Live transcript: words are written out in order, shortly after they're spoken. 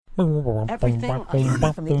Everything I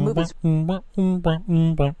learned from the movies.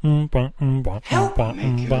 Help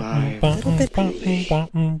make your life a little bit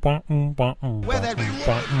where that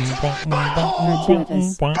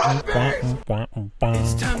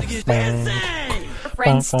it's time to get dancing.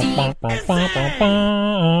 Friend Steve.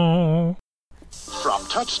 From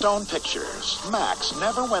Touchstone Pictures, Max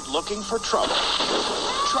never went looking for trouble.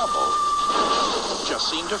 Trouble just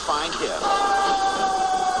seemed to find him.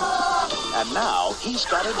 And now he's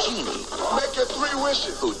got a genie. Make your 3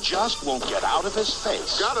 wishes. Who just won't get out of his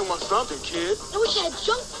face. Gotta want something, kid. I wish I had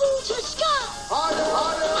junk food to the sky.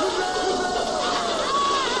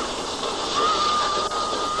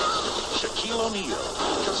 Shaquille O'Neal,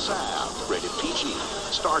 Kazam, rated PG.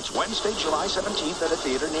 Starts Wednesday, July 17th at a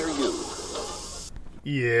theater near you.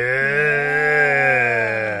 Yeah!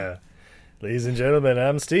 Ladies and gentlemen,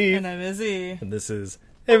 I'm Steve. And I'm Izzy. And this is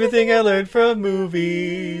Everything I Learned from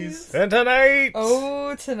Movies. And tonight...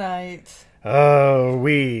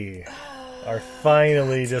 we are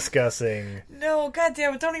finally discussing... No,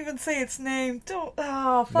 goddamn it, don't even say its name. Don't...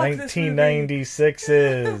 Oh, fuck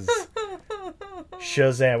 1996's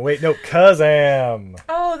Shazam. Wait, no, Kazam.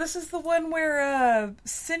 Oh, this is the one where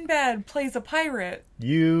Sinbad plays a pirate.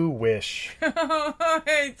 You wish.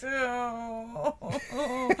 I do.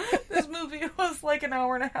 This movie was like an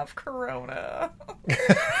hour and a half Corona.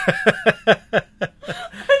 I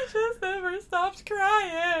just never stopped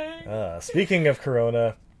crying. Speaking of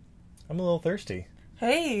Corona, I'm a little thirsty.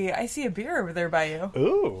 Hey, I see a beer over there by you.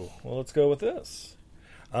 Ooh, well, let's go with this.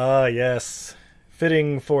 Yes.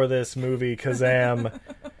 Fitting for this movie, Kazam,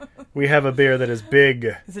 we have a beer that is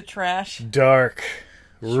big. Is it trash? Dark.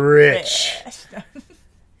 Rich.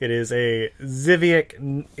 It is a Ziviak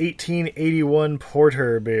 1881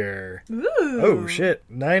 Porter beer. Ooh. Oh, shit.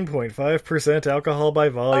 9.5% alcohol by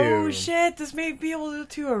volume. Oh, shit. This may be able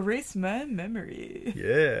to erase my memory.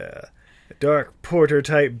 Yeah. A dark porter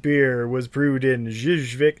type beer was brewed in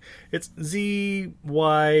Zhyzwik. It's Zywiec.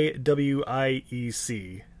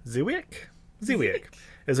 Ziwiec.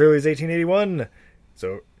 As early as 1881.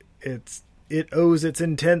 So it owes its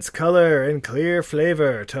intense color and clear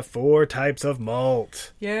flavor to 4 types of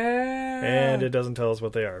malt. Yeah. And it doesn't tell us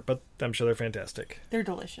what they are, but I'm sure they're fantastic. They're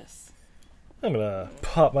delicious. I'm gonna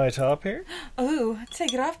pop my top here. Ooh,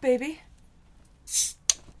 take it off, baby.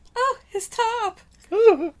 Oh, his top.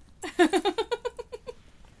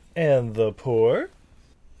 And the pour.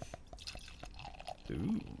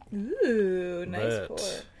 Ooh, nice pour.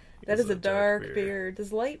 That is a dark beer.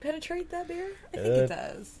 Does light penetrate that beer? I think it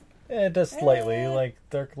does. Yeah, it does slightly, like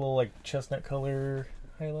dark little like chestnut color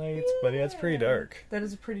highlights, but yeah, it's pretty dark. That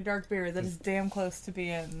is a pretty dark beer. That is damn close to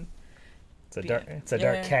being. It's a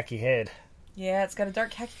dark khaki head. Yeah, it's got a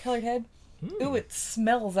dark khaki colored head. Ooh, it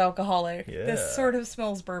smells alcoholic. Yeah. This sort of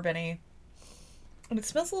smells bourbon-y. And it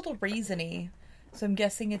smells a little raisiny. So I'm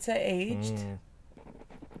guessing it's aged.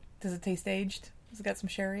 Does it taste aged? Has it got some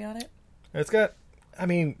sherry on it? It's got,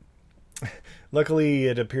 luckily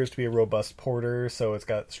it appears to be a robust porter, so it's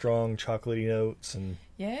got strong chocolatey notes and...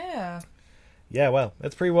 Yeah. Yeah, well,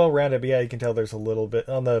 it's pretty well rounded, but yeah, you can tell there's a little bit,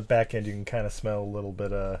 on the back end you can kind of smell a little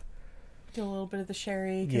bit Get a little bit of the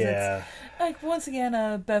sherry. Yeah. It's, once again,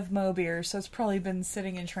 a Bevmo beer, so it's probably been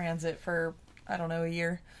sitting in transit for, I don't know, a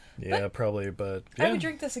year. Yeah, probably, but... Yeah. I would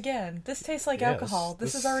drink this again. This tastes like alcohol.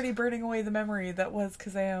 This is already burning away the memory that was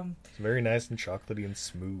Kazam. It's very nice and chocolatey and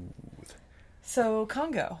smooth. So,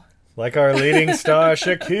 Congo. Like our leading star,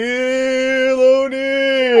 Shaquille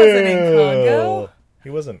O'Neal! Wasn't in Congo? He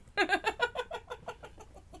wasn't.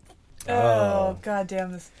 Oh,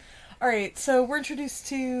 goddamn this. Alright, so we're introduced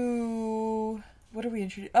to... What are we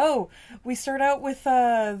introduced? Oh, we start out with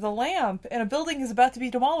the lamp, and a building is about to be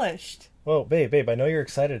demolished. Whoa, babe, I know you're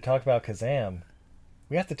excited to talk about Kazam.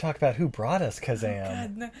 We have to talk about who brought us Kazam. Oh,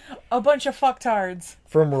 God, no. A bunch of fucktards.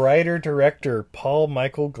 From writer-director Paul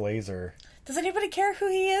Michael Glaser. Does anybody care who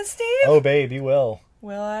he is, Steve? Oh, babe, you will.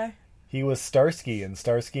 Will I? He was Starsky in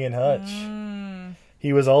Starsky and Hutch.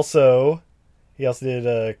 He also did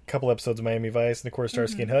a couple episodes of Miami Vice and, of course,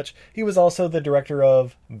 Starsky and Hutch. He was also the director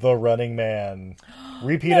of The Running Man.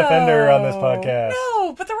 Repeat offender on this podcast.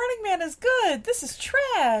 No, but The Running Man is good. This is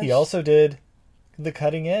trash. He also did The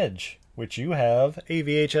Cutting Edge, which you have a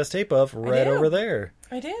VHS tape of right over there.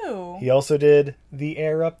 I do. He also did The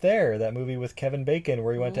Air Up There, that movie with Kevin Bacon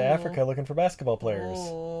where he went to Africa looking for basketball players.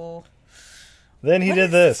 Then he did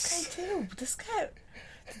this. This guy...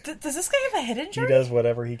 Does this guy have a head injury? He does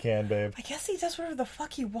whatever he can, babe. I guess he does whatever the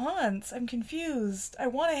fuck he wants. I'm confused. I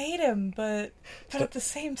want to hate him, but at the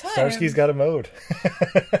same time... Starsky's got a mode.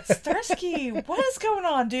 Starsky, what is going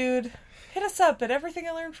on, dude? Hit us up at Everything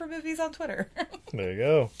I Learned from Movies on Twitter. There you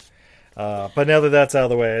go. But now that that's out of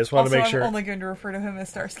the way, I just want Also, to make sure. I'm only going to refer to him as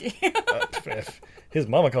Starsky. If his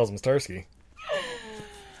mama calls him Starsky.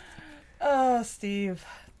 Oh, Steve.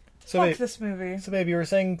 So Fuck babe, this movie. so babe, you were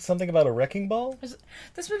saying something about a wrecking ball?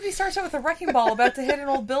 This movie starts out with a wrecking ball about to hit an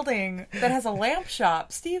old building that has a lamp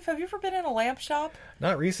shop. Steve, have you ever been in a lamp shop?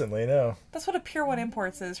 Not recently, no. That's what a Pier 1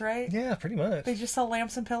 Imports is, right? Yeah, pretty much. They just sell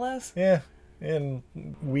lamps and pillows? Yeah, and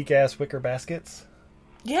weak-ass wicker baskets.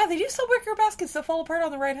 Yeah, they do sell wicker baskets that fall apart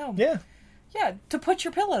on the ride home. Yeah. Yeah, to put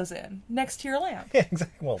your pillows in next to your lamp. Yeah,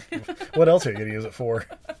 exactly. Well, what else are you going to use it for?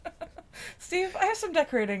 Steve, I have some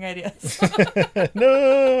decorating ideas.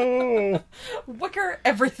 No! Wicker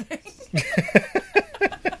everything.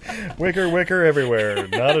 Wicker everywhere.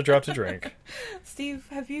 Not a drop to drink. Steve,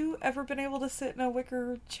 have you ever been able to sit in a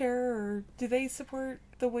wicker chair, or do they support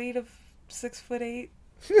the weight of 6'8"?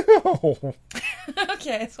 No!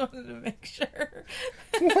 Okay, I just wanted to make sure.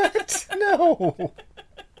 What? No!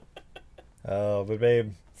 Oh, but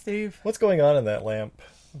babe, Steve. what's going on in that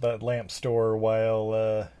lamp store while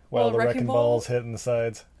the wrecking ball's hitting the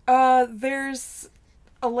sides? There's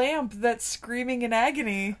a lamp that's screaming in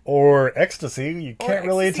agony. Or ecstasy, you Or can't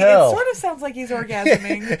really ecstasy. tell. It sort of sounds like he's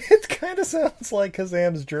orgasming. It kind of sounds like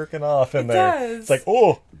Kazam's jerking off in It there. does. It's like,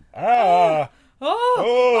 oh, ah, Oh!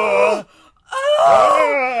 oh,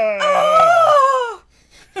 ah.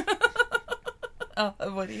 Oh,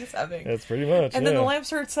 what he's having. That's pretty much, And then the lamp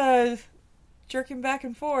starts jerking back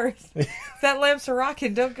and forth. That lamp's a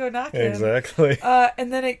rocking, don't go knocking. Exactly.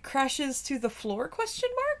 And then it crashes to the floor, question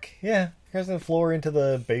mark? Yeah, crashing the floor into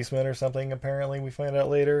the basement or something, apparently, we find out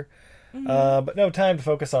later. Mm-hmm. But no time to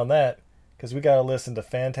focus on that, because we gotta listen to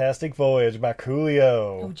Fantastic Voyage by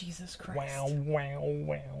Coolio. Oh, Jesus Christ. Wow, wow,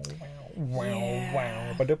 wow, wow, wow, Yeah.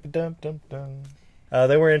 wow. Ba-dum-ba-dum-dum-dum.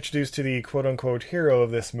 They were introduced to the quote-unquote hero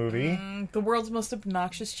of this movie. The world's most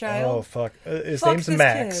obnoxious Oh, child. fuck. His Fuck name's this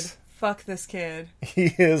Max. Kid. Fuck this kid.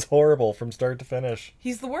 He is horrible from start to finish.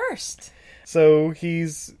 He's the worst. So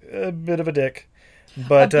he's a bit of a dick.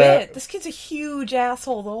 But, a bit. This kid's a huge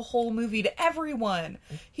asshole the whole movie to everyone.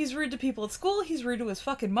 He's rude to people at school. He's rude to his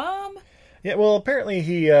fucking mom. yeah, well, apparently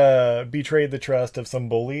he betrayed the trust of some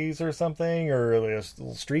bullies or something, or a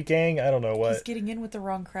little street gang. I don't know what. He's getting in with the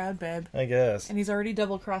wrong crowd, babe. I guess. And he's already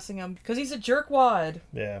double-crossing him because he's a jerkwad.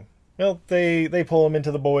 Yeah. Well, they pull him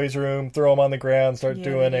into the boys' room, throw him on the ground, start Yeah,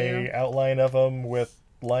 doing they do. a outline of him with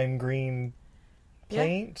lime green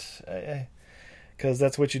paint. Because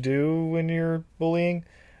that's what you do when you're bullying.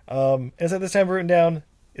 As at this time written down,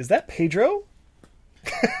 is that Pedro?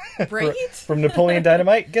 Right? From Napoleon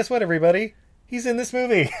Dynamite? Guess what, everybody? He's in this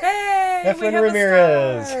movie. Hey! Efren we have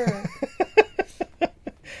Ramirez. A star!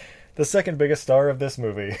 The second biggest star of this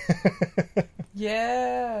movie.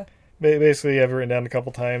 Yeah. Basically, I've written down a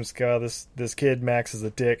couple times, God, this kid, Max, is a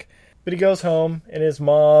dick. But he goes home, and his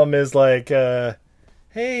mom is like,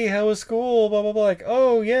 hey, how was school? Blah, blah, blah. Like,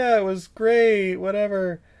 oh, yeah, it was great,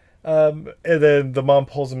 whatever. And then the mom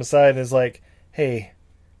pulls him aside and is like, hey,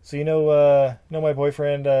 so you know my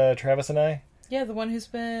boyfriend, Travis and I? Yeah, the one who's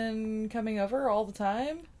been coming over all the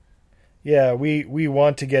time. Yeah, we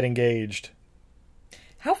want to get engaged.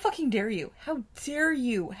 How fucking dare you? How dare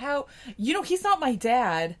you? How... You know, he's not my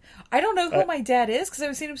dad. I don't know who my dad is, because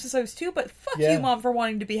I've seen him since I was 2, but fuck Yeah. you, Mom, for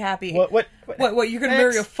wanting to be happy. What, you're gonna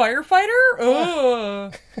marry a firefighter?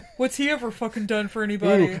 Ugh. What's he ever fucking done for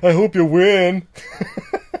anybody? Ooh, I hope you win.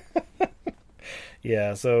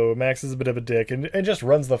 Yeah, so Max is a bit of a dick and just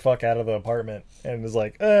runs the fuck out of the apartment and is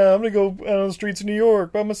like, I'm gonna go out on the streets of New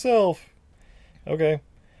York by myself. Okay.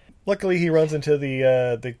 Luckily, he runs into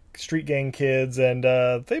the street gang kids and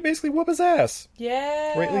they basically whoop his ass.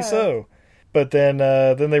 Yeah. Rightly so. But then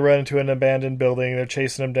they run into an abandoned building. They're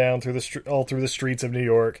chasing him down through all through the streets of New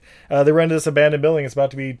York. They run into this abandoned building. It's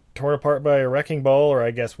about to be torn apart by a wrecking ball, or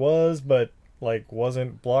I guess was, but like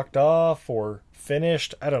wasn't blocked off or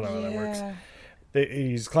finished. I don't know how that works.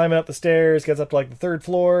 He's climbing up the stairs, gets up to like the 3rd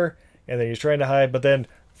floor, and then he's trying to hide, but then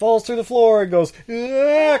falls through the floor and goes,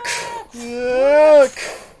 "Yuck,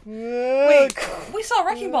 yuck, Wait, yuck." we saw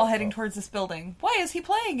Wrecking Ball heading towards this building. Why is he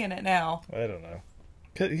playing in it now? I don't know.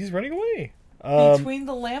 He's running away. Between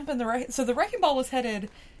the lamp and the so the Wrecking Ball was headed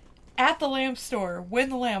at the lamp store when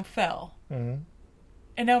the lamp fell. Mm-hmm.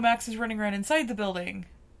 And now Max is running around inside the building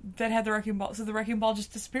that had the Wrecking Ball. So the Wrecking Ball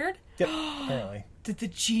just disappeared? Yep, apparently. Did the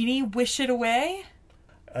genie wish it away?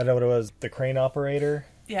 I know what it was. The crane operator.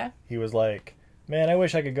 Yeah. He was like, man, I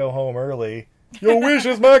wish I could go home early. Your wish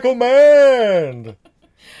is my command.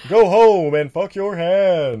 Go home and fuck your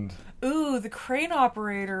hand. ooh, the crane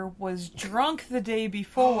operator was drunk the day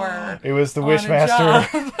before. It was the on a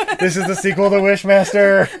Wishmaster. job. This is the sequel to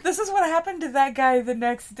Wishmaster. This is what happened to that guy the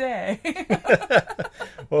next day.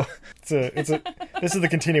 Well, this is the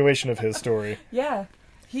continuation of his story. Yeah.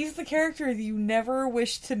 He's the character that you never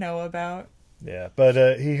wish to know about. Yeah,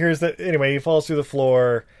 but he hears that anyway. He falls through the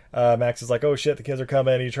floor. Max is like, "Oh shit, the kids are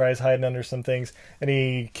coming." He tries hiding under some things, and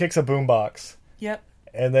he kicks a boombox. Yep.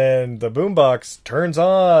 And then the boombox turns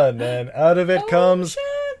on, and out of it comes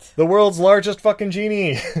shit. the world's largest fucking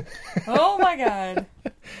genie. Oh my god.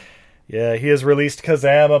 Yeah, he has released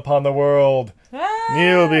Kazam upon the world. Ah!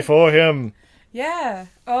 Kneel before him. Yeah.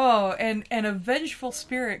 Oh, and a vengeful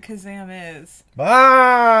spirit Kazam is.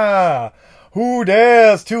 Ah! Who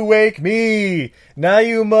dares to wake me? Now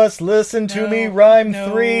you must listen to me rhyme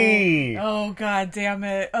 3. Oh god damn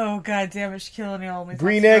it. Oh god damn it, Shaquille O'Neal.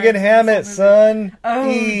 Green egg and ham it, son. Oh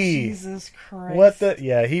E. Jesus Christ. What the?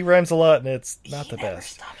 Yeah, he rhymes a lot, and it's not the never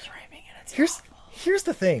best. stops rhyming and it's Here's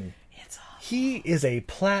the thing. It's awful. He is a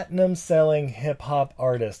platinum-selling hip-hop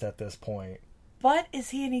artist at this point. But is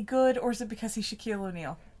he any good, or is it because he's Shaquille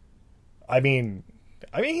O'Neal? I mean,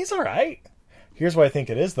 he's all right. Here's what I think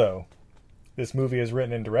it is, though. This movie is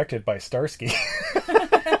written and directed by Starsky.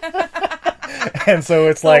 And so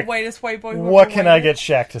it's like, Whitest white boy. what can I get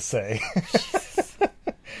Shaq to say?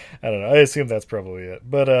 I don't know. I assume that's probably it.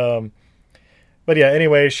 But yeah,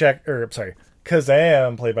 anyway,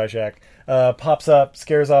 Kazam, played by Shaq, pops up,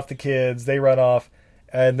 scares off the kids, they run off,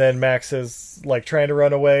 and then Max is like trying to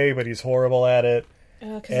run away, but he's horrible at it.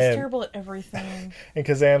 Because he's terrible at everything. And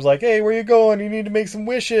Kazam's like, "Hey, where you going? You need to make some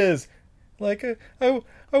wishes." Like, I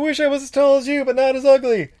wish I was as tall as you, but not as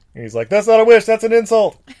ugly. And he's like, "That's not a wish, that's an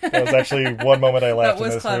insult." That was actually one moment I laughed in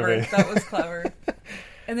this movie. That was clever.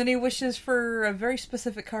 And then he wishes for a very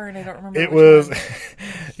specific car, and I don't remember. It which was, one.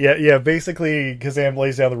 yeah. Basically, Kazam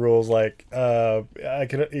lays down the rules like,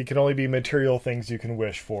 it can only be material things you can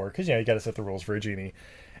wish for, because you got to set the rules for a genie.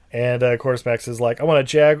 And of course, Max is like, "I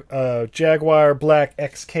want a Jaguar Black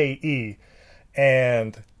XKE,"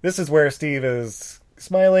 and this is where Steve is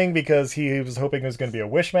smiling because he was hoping it was going to be a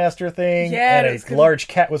Wishmaster thing, Yeah, and a large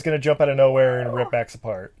cat was going to jump out of nowhere and rip Max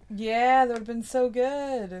apart. Yeah, that would have been so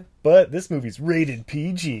good. But this movie's rated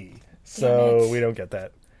PG, so we don't get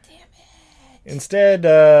that. Damn it. Instead,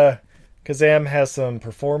 Kazam has some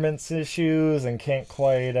performance issues and can't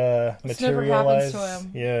quite materialize. never happens to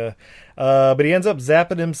him. Yeah, but he ends up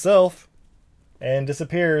zapping himself and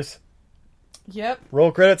disappears. Yep.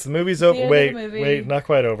 Roll credits. The movie's over. The end of the movie. Wait, not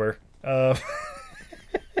quite over.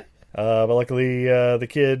 But luckily, the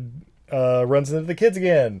kid runs into the kids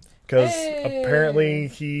again because apparently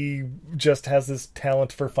he just has this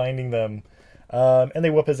talent for finding them, and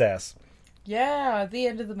they whoop his ass. Yeah, the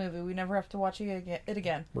end of the movie. We never have to watch it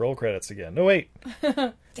again. Roll credits again. No, wait.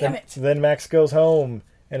 Damn it. So then Max goes home,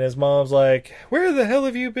 and his mom's like, "Where the hell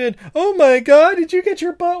have you been? Oh my god, did you get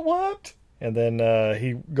your butt whopped?" And then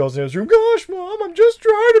he goes in his room, "Gosh, Mom, I'm just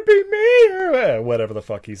trying to be me." Whatever the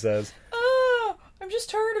fuck he says. I'm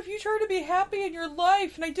just tired of you trying to be happy in your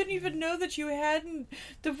life, and I didn't even know that you hadn't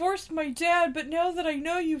divorced my dad, but now that I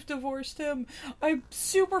know you've divorced him, I'm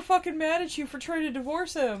super fucking mad at you for trying to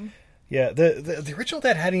divorce him. Yeah, the original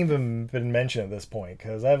dad hadn't even been mentioned at this point,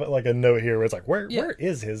 because I have like a note here where it's like, where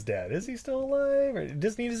is his dad? Is he still alive? Or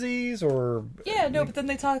Disney disease? Or yeah, no, but then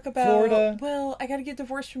they talk about Florida? Well, I gotta get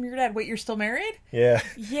divorced from your dad. Wait, you're still married? Yeah.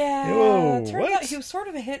 Yeah. Whoa, Turned what? out he was sort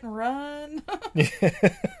of a hit and run.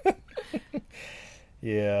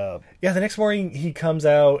 Yeah. The next morning he comes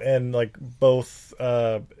out, and like both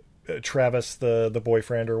Travis, the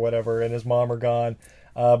boyfriend or whatever, and his mom are gone,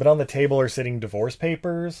 but on the table are sitting divorce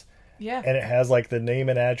papers. Yeah. And it has like the name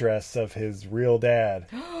and address of his real dad,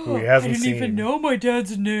 who he hasn't seen. I didn't even know my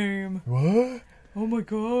dad's name. What? Oh my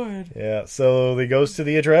god. Yeah, so he goes to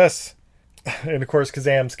the address. And of course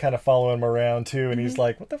Kazam's kind of following him around too, and he's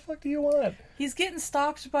like, "What the fuck do you want?" He's getting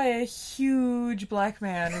stalked by a huge black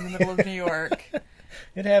man in the middle of New York.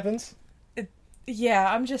 It happens.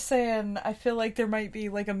 Yeah, I'm just saying, I feel like there might be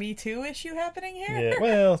like a Me Too issue happening here. Yeah,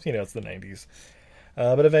 well, it's the 90s.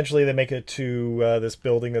 But eventually they make it to this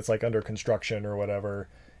building that's like under construction or whatever,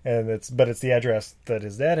 and it's the address that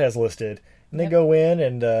his dad has listed. And they go in,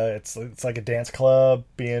 and it's like a dance club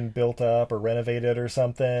being built up or renovated or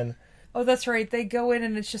something. Oh, that's right. They go in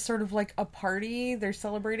and it's just sort of like a party. They're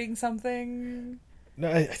celebrating something.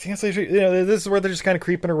 No, I think it's like, this is where they're just kind of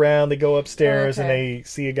creeping around. They go upstairs and they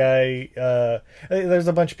see a guy. There's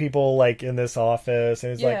a bunch of people like in this office,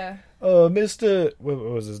 and he's like, Mr. What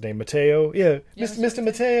was his name? Mateo? Yeah, Mr.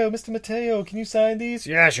 Mateo, can you sign these?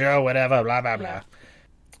 Yeah, sure, whatever, blah, blah, blah.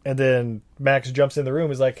 And then Max jumps in the room.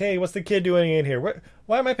 He's like, hey, what's the kid doing in here?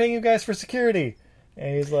 Why am I paying you guys for security?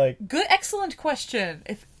 And he's like... Good, excellent question.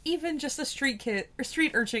 If even just a street kid or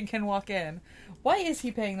street urchin can walk in, why is he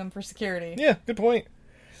paying them for security? Yeah, good point.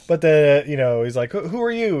 But then, he's like, who are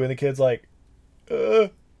you? And the kid's like,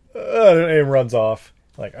 and runs off.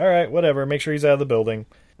 Like, all right, whatever. Make sure he's out of the building.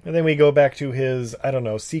 And then we go back to his,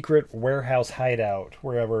 secret warehouse hideout,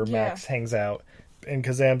 wherever Max hangs out. And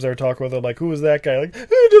Kazam's there talking with him, like, who is that guy? Like,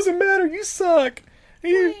 it doesn't matter, you suck.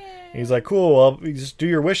 He's like, cool, I'll just do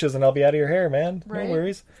your wishes and I'll be out of your hair, man. Right. No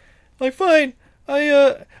worries. Like, fine.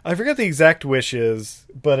 I forget the exact wishes,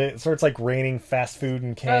 but it starts like raining fast food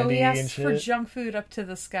and candy he asked and shit. for junk food up to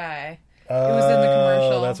the sky. It was in the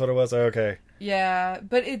commercial. That's what it was? Okay. Yeah,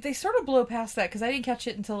 but they sort of blow past that because I didn't catch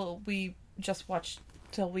it until we just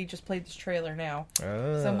played this trailer now.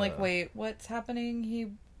 So I'm like, wait, what's happening?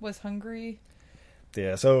 He was hungry?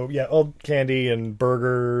 Yeah, so, all candy and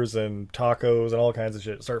burgers and tacos and all kinds of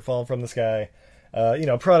shit start falling from the sky.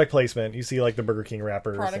 Product placement. You see, like, the Burger King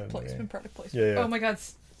wrappers. Product placement. Yeah. Oh my god,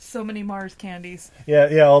 so many Mars candies.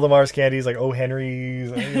 Yeah, all the Mars candies, like O.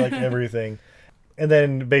 Henry's, like everything. And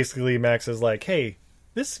then, basically, Max is like, hey,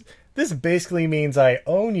 this basically means I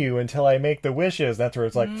own you until I make the wishes. That's where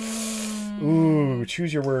it's like, ooh,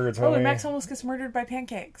 choose your words, homie. Oh, and Max almost gets murdered by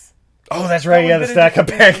pancakes. Oh, that's right. Yeah, the stack of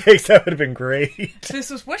pancakes. That would have been great. If this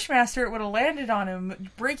was Wishmaster, it would have landed on him,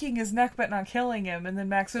 breaking his neck but not killing him, and then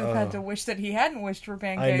Max would have had to wish that he hadn't wished for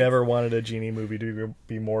pancakes. I never wanted a genie movie to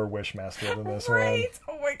be more Wishmaster than this right?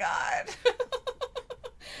 one. Oh my god.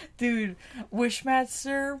 Dude,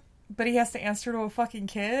 Wishmaster, but he has to answer to a fucking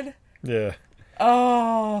kid? Yeah.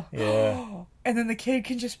 Oh. Yeah. And then the kid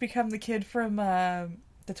can just become the kid from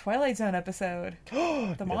the Twilight Zone episode.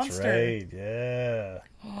 The monster. That's right, yeah.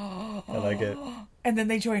 I like it. And then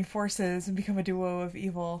they join forces and become a duo of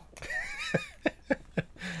evil.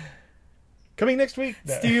 Coming next week.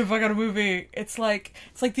 No. Steve, I got a movie. It's like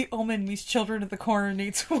The Omen meets Children of the Corn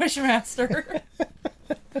meets Wishmaster.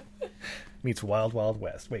 Meets Wild Wild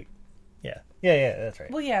West. Wait. Yeah, that's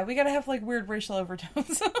right. Well, yeah, we gotta have like weird racial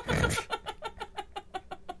overtones.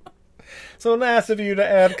 So nice of you to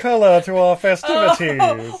add color to our festivities.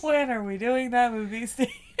 Oh, when are we doing that movie, Steve?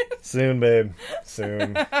 Soon, babe.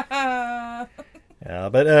 Soon. Yeah,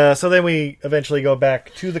 but so then we eventually go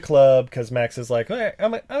back to the club because Max is like, hey,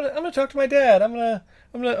 I'm gonna talk to my dad. I'm gonna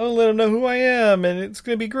let him know who I am, and it's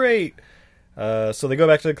gonna be great. So they go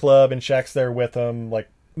back to the club, and Shaq's there with them. Like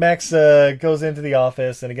Max goes into the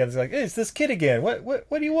office, and again he's like, hey, it's this kid again. What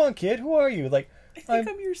do you want, kid? Who are you? Like, I think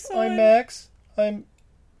I'm your son. I'm Max. I'm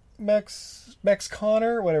Max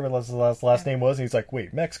Connor, whatever his last name was. And he's like,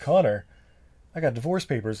 wait, Max Connor? I got divorce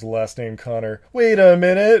papers with the last name Connor. Wait a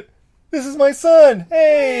minute. This is my son.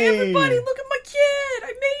 Hey, everybody, look at my kid.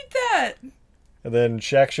 I made that. And then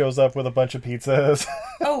Shaq shows up with a bunch of pizzas.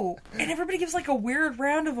 Oh, and everybody gives like a weird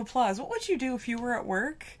round of applause. What would you do if you were at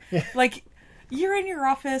work? Yeah. Like, you're in your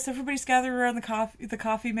office, everybody's gathered around the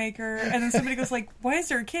coffee maker, and then somebody goes like, why is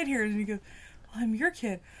there a kid here? And you go, well, I'm your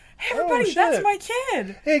kid. Hey, everybody, that's my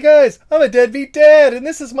kid. Hey, guys, I'm a deadbeat dad, and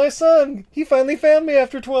this is my son. He finally found me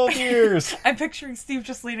after 12 years. I'm picturing Steve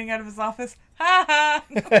just leaning out of his office. Ha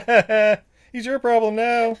ha. He's your problem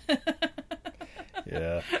now.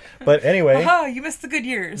 Yeah. But anyway. Aha, you missed the good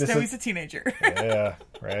years. Now he's a teenager. Yeah,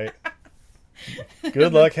 right.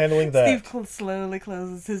 Good luck handling that. Steve slowly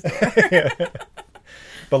closes his door.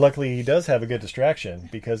 But luckily he does have a good distraction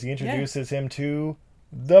because he introduces him to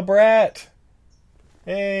the Brat.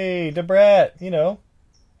 Hey, Da Brat,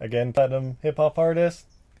 again, platinum hip-hop artist.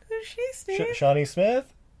 Who's she, Steve? Shawnee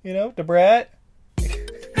Smith, Da Brat.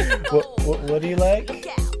 What do you like?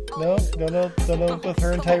 No, don't know with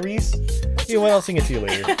her and Tyrese? You know what, I'll sing it to you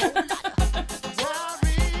later.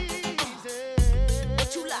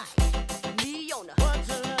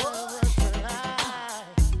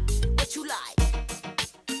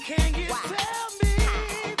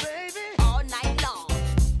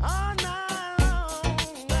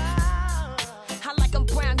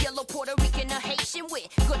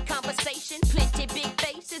 Good conversation, plenty big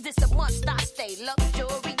faces. It's a must. I stay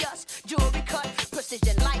luxurious, jewelry cut,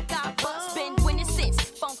 precision like I bust. Been winning since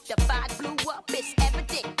Funkified blew up. It's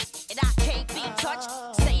evident, and I can't be touched.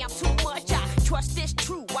 Say I'm too much. I trust this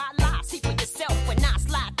true. Why lie? See for yourself when I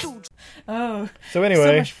slide through. Oh, so anyway,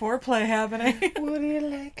 so much foreplay happening. What do you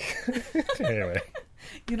like? Anyway,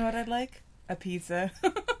 you know what I'd like? A pizza.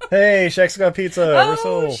 Hey, Shaq's got pizza. Oh We're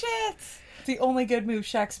sold. Shit! The only good move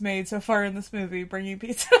Shaq's made so far in this movie, bringing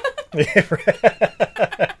pizza.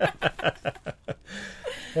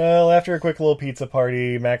 Well, after a quick little pizza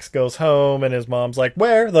party, Max goes home, and his mom's like,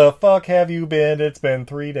 "Where the fuck have you been? It's been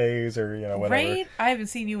 3 days," or, whatever. Right? I haven't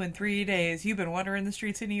seen you in 3 days. You've been wandering the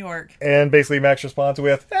streets of New York. And basically Max responds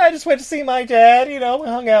with, "I just went to see my dad, we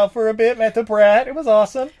hung out for a bit, met the brat, it was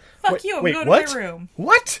awesome." Fuck you, I'm wait, going what? to my room.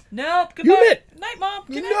 What? Nope, good You night. met- Night, Mom.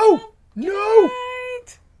 Good night, No! Mom. Good No!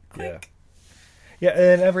 night. Click. Yeah,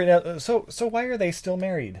 and every now... So why are they still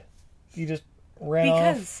married? You just ran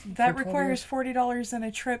off Because that for 12 requires years? $40 and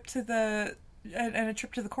a trip to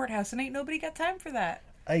the courthouse, and ain't nobody got time for that.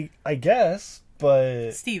 I guess,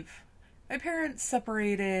 but... Steve, my parents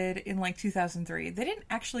separated in like 2003. They didn't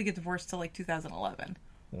actually get divorced till like 2011.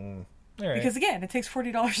 All right. Because again, it takes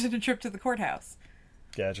 $40 and a trip to the courthouse.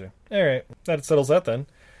 Gotcha. Alright, that settles that then.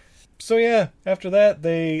 So yeah, after that,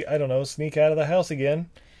 they, I don't know, sneak out of the house again.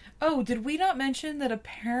 Oh, did we not mention that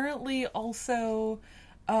apparently also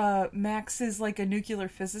Max is like a nuclear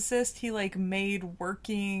physicist? He like made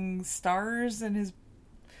working stars in his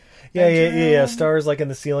Yeah, bedroom. stars like in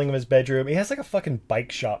the ceiling of his bedroom. He has like a fucking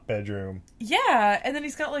bike shop bedroom. Yeah, and then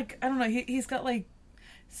he's got like, I don't know, he's got like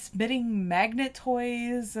spitting magnet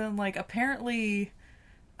toys, and like apparently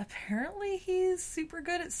he's super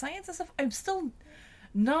good at science and stuff. I'm still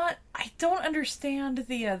not, I don't understand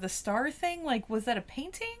the star thing. Like, was that a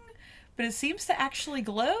painting? But it seems to actually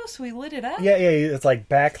glow, so he lit it up. Yeah, it's like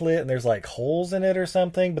backlit and there's like holes in it or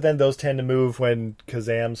something, but then those tend to move when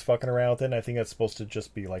Kazam's fucking around with it, and I think that's supposed to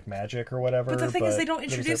just be like magic or whatever. But the thing is, they don't there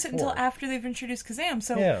was introduce that it until before. after they've introduced Kazam.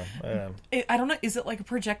 So Yeah. I don't know. Is it like a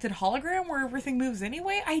projected hologram where everything moves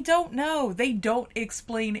anyway? I don't know. They don't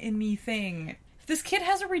explain anything. If this kid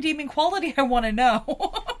has a redeeming quality, I want to know.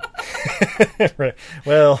 Right.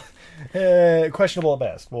 Well, questionable at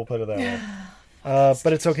best. We'll put it that way.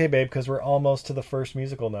 But it's okay, babe, because we're almost to the first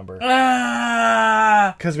musical number.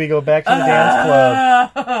 Because we go back to the dance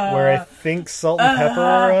club where I think Salt and Pepper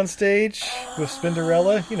are on stage with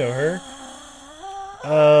Spinderella. You know her.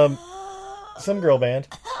 Some girl band.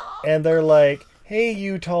 And they're like, "Hey,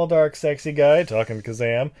 you tall, dark, sexy guy," talking to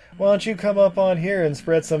Kazam, "why don't you come up on here and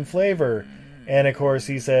spread some flavor?" And of course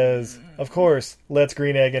he says, "Of course, let's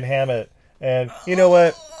green egg and ham it." And you know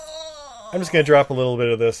what? I'm just going to drop a little bit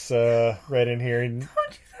of this right in here. Don't do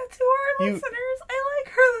that to our listeners. I like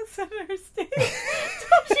her listeners, Steve.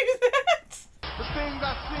 Don't do that. The things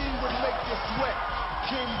I seen would make you sweat.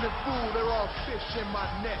 Kings and fools, they're all fish in my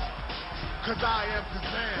net. Cause I am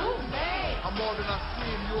Kazam. I'm more than I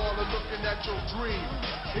seem. You all are looking at your dream.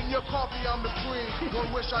 In your coffee, I'm the cream.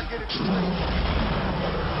 One wish I get extreme.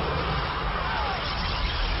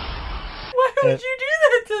 Why would you do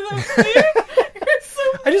that to them, Steve? You're so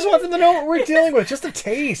I just want them to know what we're dealing with. Just a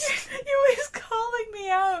taste. You always calling me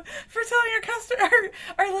out for telling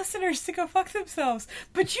our listeners to go fuck themselves.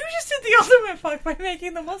 But you just did the ultimate fuck by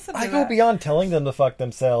making them listen to I that. go beyond telling them to fuck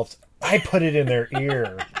themselves. I put it in their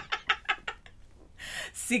ear.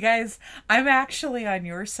 See, guys, I'm actually on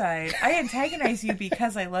your side. I antagonize you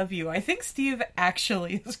because I love you. I think Steve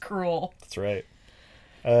actually is cruel. That's right.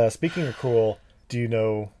 Speaking of cruel, do you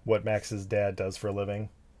know what Max's dad does for a living?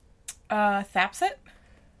 Thapsit?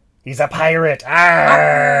 He's a pirate.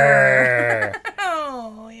 Arr!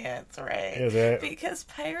 Oh, yeah, that's right. Is it? Because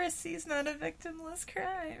piracy's not a victimless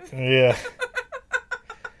crime. Yeah.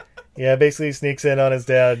 Yeah, basically he sneaks in on his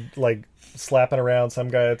dad, like, slapping around some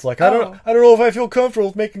guy. It's like, I don't know if I feel comfortable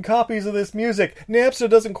with making copies of this music. Napster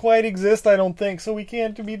doesn't quite exist, I don't think, so we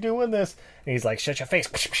can't be doing this. And he's like, shut your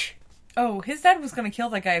face. Oh, his dad was going to kill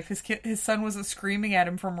that guy if his son wasn't screaming at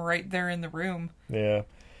him from right there in the room. Yeah.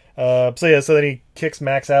 So then he kicks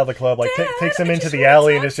Max out of the club, like Dad, takes him I into just the wanna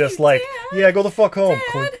alley, talk and it's to just you, like, Dad. yeah, go the fuck home. Dad,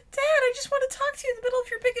 Clink. Dad, I just want to talk to you in the middle of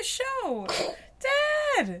your biggest show.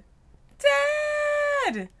 Dad!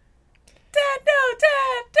 Dad! Dad, no!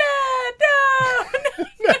 Dad! Dad, no!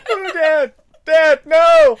 No, Dad! Dad,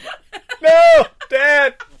 no! No!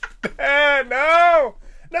 Dad! Dad, no!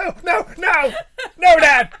 No, no, no! No,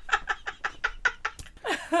 Dad!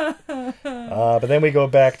 But then we go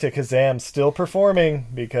back to Kazam still performing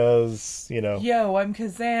because, Yo, I'm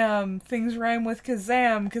Kazam. Things rhyme with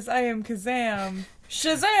Kazam because I am Kazam.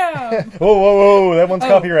 Shazam! Whoa, that one's Oh.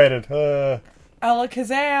 copyrighted.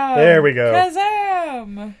 Alakazam! There we go.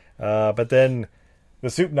 Kazam! But then the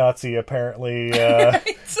Soup Nazi apparently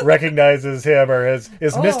recognizes him or is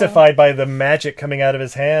mystified by the magic coming out of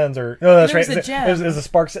his hands. Or no, that's There's right. a gem. There's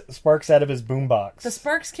the sparks out of his boombox. The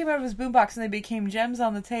sparks came out of his boombox and they became gems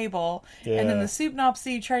on the table. And then Yeah. the Soup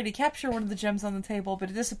Nazi tried to capture one of the gems on the table, but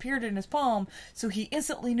it disappeared in his palm, so he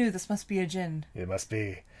instantly knew this must be a djinn. It must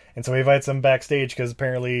be. And so he invites him backstage because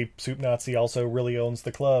apparently Soup Nazi also really owns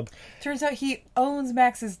the club. Turns out he owns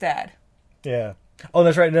Max's dad. Yeah. Oh,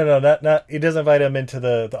 that's right. No, not. He doesn't invite him into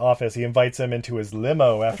the office. He invites him into his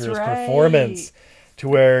limo after That's his right. performance, to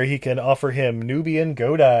where he can offer him Nubian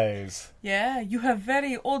goat eyes. Yeah, you have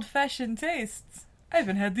very old-fashioned tastes. I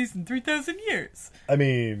haven't had these in 3,000 years. I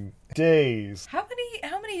mean, days. How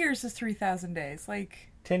many years is 3,000 days?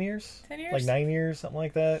 Like 10 years? 10 years? Like 9 years, something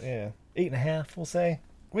like that. Yeah. 8.5, we'll say.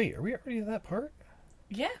 Wait, are we already at that part?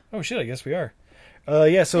 yeah. Oh shit, I guess we are.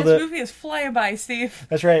 Yeah, so This movie is flying by, Steve.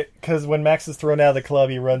 That's right, because when Max is thrown out of the club,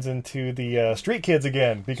 he runs into the street kids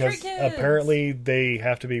again, because Street kids! apparently they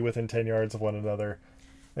have to be within 10 yards of one another.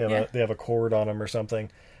 They have a cord on them or something.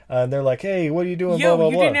 And they're like, hey, what are you doing, Yo, blah, blah,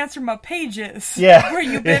 you blah. didn't answer my pages. Yeah. Where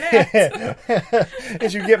you been at?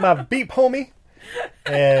 Did you get my beep, homie?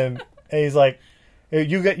 And he's like,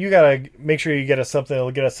 you gotta make sure you get us something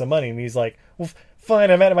that'll get us some money. And he's like, well,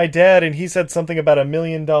 fine, I'm at my dad, and he said something about $1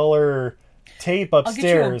 million tape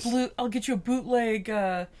upstairs. I'll get you a bootleg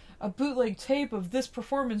tape of this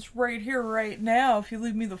performance right here, right now, if you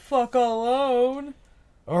leave me the fuck alone.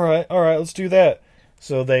 All right, let's do that.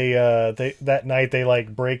 So they that night they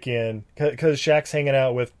like break in because Shaq's hanging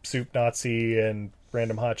out with Soup Nazi and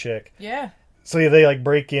random hot chick. Yeah. So they like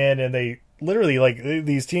break in and they literally like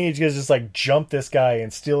these teenage kids just like jump this guy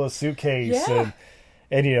and steal his suitcase. Yeah.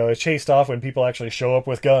 And you know it's chased off when people actually show up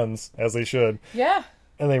with guns, as they should. Yeah.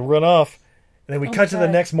 And they run off. And then we cut to the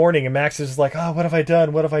God. next morning and Max is just like, oh, what have I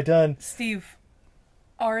done? What have I done? Steve,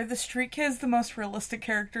 are the street kids the most realistic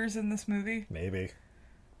characters in this movie? Maybe.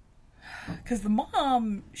 Because the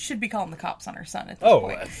mom should be calling the cops on her son at this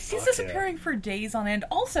point. He's fuck disappearing for days on end.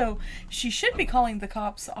 Also, she should be calling the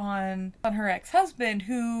cops on her ex-husband,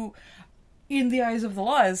 who, in the eyes of the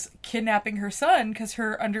law, is kidnapping her son because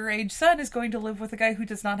her underage son is going to live with a guy who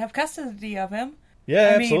does not have custody of him.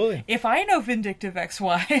 Yeah, I mean, absolutely. if I know vindictive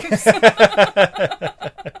ex-wives...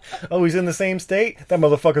 Oh, he's in the same state? That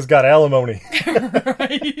motherfucker's got alimony.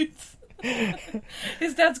 Right?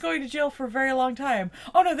 His dad's going to jail for a very long time.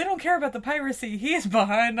 Oh no, they don't care about the piracy. He is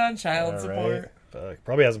behind on child support. Fuck.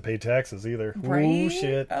 Probably hasn't paid taxes either. Right? Ooh,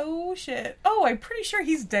 shit. Oh shit. Oh, I'm pretty sure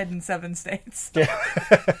he's dead in 7 states. But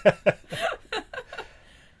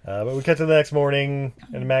we cut to the next morning,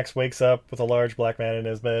 and Max wakes up with a large black man in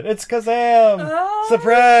his bed. It's Kazam! Oh,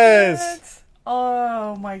 Surprise! shit.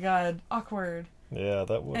 Oh my god. Awkward. Yeah,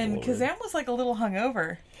 that was. And Kazam was like a little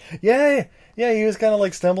hungover. Yeah, he was kind of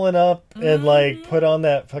like stumbling up and like put on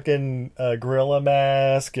that fucking gorilla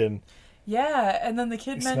mask and Yeah, and then the kid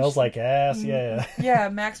he mentioned... smells like ass. Yeah. Yeah,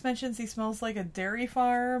 Max mentions he smells like a dairy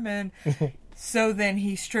farm, and so then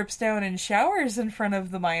he strips down and showers in front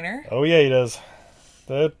of the minor. Oh yeah, he does.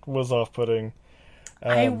 That was off-putting.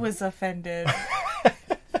 I was offended. I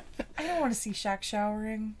don't want to see Shaq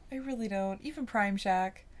showering. I really don't. Even Prime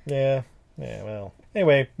Shaq. Yeah, well.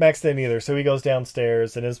 Anyway, Max didn't either, so he goes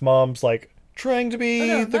downstairs, and his mom's like trying to be Oh,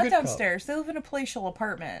 no, the not good downstairs. They live in a palatial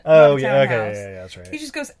apartment. Cop. Oh not a yeah, okay, townhouse. yeah, that's right. He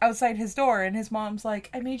just goes outside his door, and his mom's like,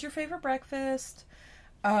 I made your favorite breakfast.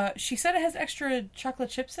 She said it has extra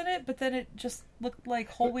chocolate chips in it, but then it just looked like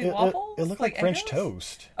whole wheat waffles. It looked like French Egos?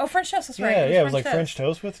 toast. Oh, French toast, that's right. Yeah, it was like toast. French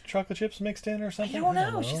toast with chocolate chips mixed in or I something. don't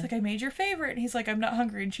know. She's like, I made your favorite. And he's like, I'm not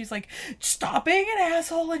hungry. And she's like, stop being an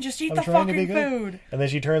asshole and just eat I'm the trying to be fucking good. food. And then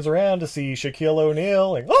she turns around to see Shaquille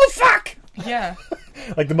O'Neal, like, oh fuck! Yeah.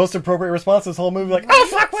 Like the most appropriate response this whole movie, like, oh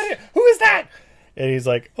fuck, who is that? And he's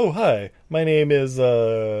like, oh hi, my name is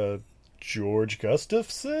George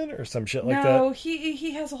Gustafson or some shit like No, that.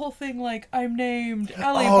 he has a whole thing like, I'm named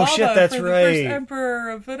Alibaba Oh, shit, that's for the right. first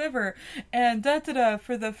emperor of whatever, and da-da-da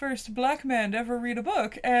for the first black man to ever read a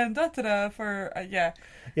book, and da-da-da for, yeah.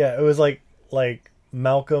 Yeah, it was like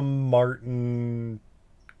Malcolm Martin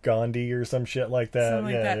Gandhi or some shit like that.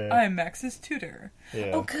 Something like that. Yeah. I'm Max's tutor.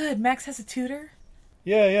 Yeah. Oh, good. Max has a tutor?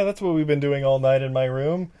 Yeah, that's what we've been doing all night in my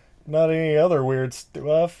room. Not any other weird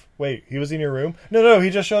stuff. Wait, he was in your room? No,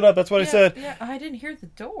 he just showed up. That's what I said. Yeah, I didn't hear the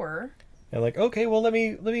door. And like, okay, well, let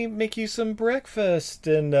me make you some breakfast.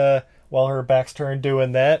 And while her back's turned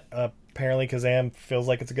doing that, apparently Kazam feels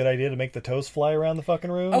like it's a good idea to make the toast fly around the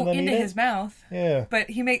fucking room. Oh, and then into eat it. his mouth. Yeah.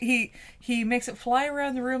 But he makes it fly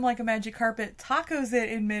around the room like a magic carpet, tacos it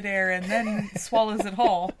in midair, and then swallows it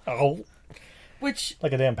whole. Oh. Which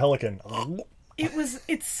Like a damn pelican.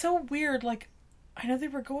 it's so weird. Like, I know they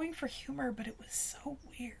were going for humor, but it was so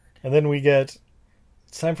weird. And then we get,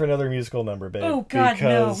 it's time for another musical number, babe. Oh God,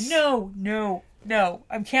 because... no!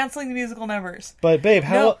 I'm canceling the musical numbers. But babe,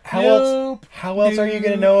 how else are you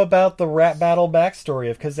going to know about the rap battle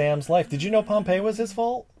backstory of Kazam's life? Did you know Pompeii was his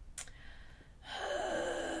fault?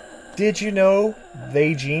 Did you know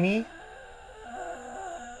they genie?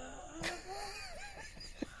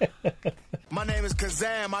 My name is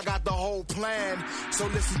Kazam, I got the whole plan. So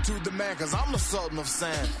listen to the man, cause I'm the Sultan of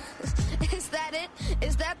Sand. Is that it?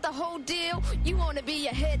 Is that the whole deal? You wanna be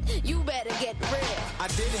a hit? You better get real. I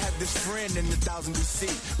did have this friend in the 1000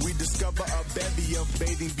 BC. We discover a bevy of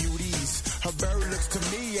bathing beauties. Her bird looks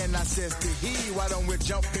to me and I says to he, why don't we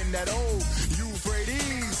jump in that old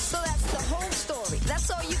Euphrates? So that's the whole story.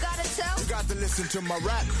 That's all you gotta tell? You got to listen to my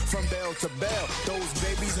rap from bell to bell. Those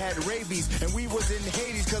babies had rabies and we was in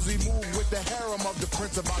Hades cause we moved with the harem of the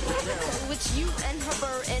Prince of Acapella. So it's you and her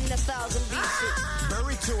bird in 1000 BC.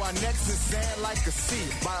 Buried to our necks in sand like a sea.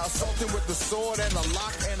 By assaulting with a sword and a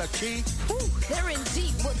lock and a key. Ooh, they're in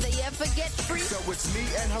deep. Will they ever get free? So it's me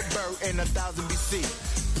and her bird in 1000 BC.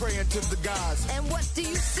 Praying to the gods. And what do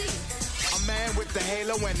you see? A man with the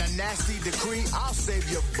halo and a nasty decree. I'll save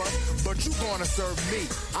your butt, but you gonna serve me.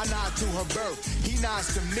 I nod to her bird, he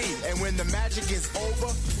nods to me. And when the magic is over,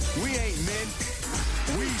 we ain't men,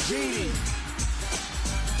 we genie.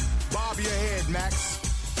 Bob your head, Max.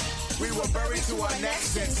 We were buried to our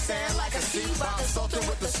necks in sand like a sea. By assaulting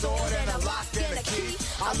with a sword and a lock and a key.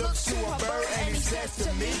 I look to a bird and he says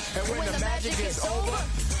to me, and when the magic is over,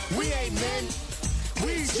 we ain't men,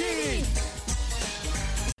 we genie.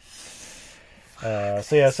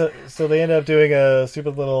 So they end up doing a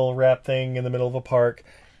stupid little rap thing in the middle of a park,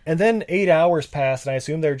 and then 8 hours pass, and I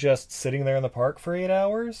assume they're just sitting there in the park for 8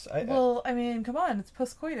 hours. Well, I mean, come on, it's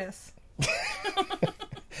postcoitus.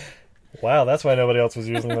 Wow, that's why nobody else was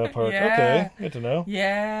using that park. Yeah. Okay, good to know.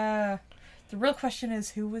 Yeah. The real question is,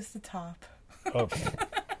 who was the top? Oh.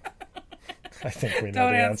 I think we know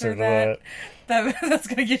Don't the answer to that. That's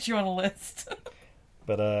going to get you on a list.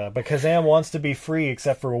 But Kazam wants to be free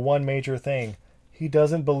except for one major thing. He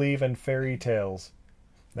doesn't believe in fairy tales.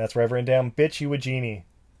 That's where I've written down, bitch, you a genie.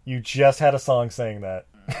 You just had a song saying that.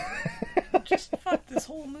 Just fuck this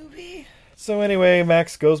whole movie. So anyway,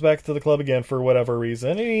 Max goes back to the club again for whatever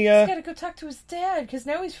reason. And He's got to go talk to his dad, because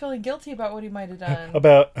now he's feeling guilty about what he might have done.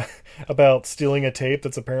 about stealing a tape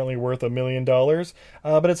that's apparently worth $1 million.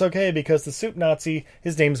 But it's okay, because the Soup Nazi,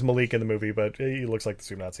 his name's Malik in the movie, but he looks like the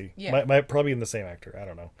Soup Nazi. Yeah. Might probably in the same actor. I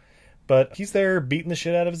don't know. But he's there beating the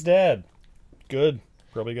shit out of his dad. Good.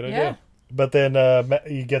 Probably a good idea. Yeah. But then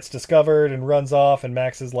he gets discovered and runs off, and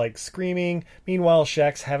Max is like screaming. Meanwhile,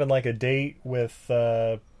 Shaq's having like a date with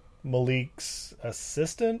Malik's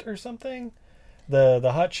assistant or something,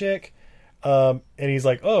 the hot chick, and he's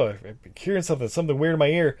like, oh, I'm hearing something weird in my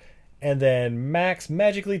ear, and then Max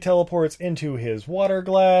magically teleports into his water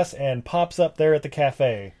glass and pops up there at the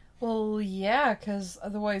cafe. Well, yeah, because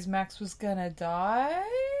otherwise Max was gonna die?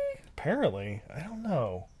 Apparently. I don't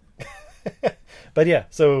know. But yeah,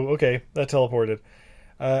 so okay, that teleported,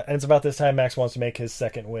 and it's about this time Max wants to make his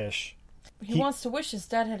second wish. He wants to wish his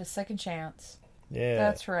dad had a second chance. Yeah,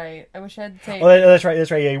 That's right. I wish I had to take... Oh, that's right.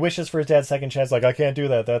 Yeah, he wishes for his dad's second chance. Like, I can't do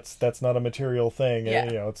that. That's not a material thing. Yeah.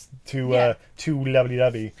 You know, it's too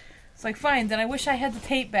lovey-dovey. It's like, fine, then I wish I had the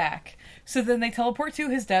tape back. So then they teleport to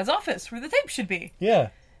his dad's office, where the tape should be. Yeah.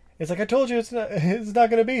 It's like, I told you it's not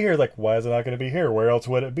going to be here. Like, why is it not going to be here? Where else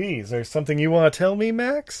would it be? Is there something you want to tell me,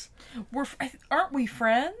 Max? Aren't we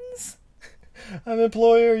friends? I'm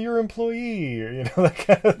employer, you're employee. You know, that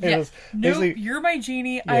kind of thing. Yeah. Nope, you're my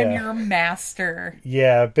genie, I'm your master.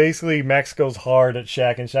 Yeah, basically Max goes hard at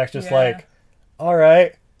Shaq, and Shaq's just like, all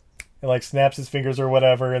right. And like snaps his fingers or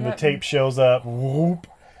whatever, and the tape shows up. Whoop.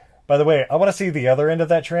 By the way, I want to see the other end of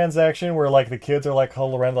that transaction where like the kids are like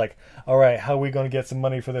huddled around like, all right, how are we going to get some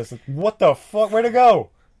money for this? What the fuck? Where'd it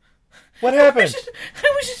go? What happened?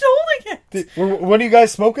 I was just holding it. What are you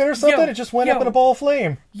guys smoking or something? It just went up in a ball of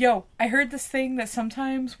flame. Yo, I heard this thing that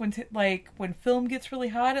sometimes when film gets really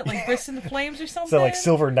hot, it like bursts into flames or something. Is that like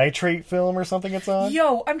silver nitrate film or something it's on?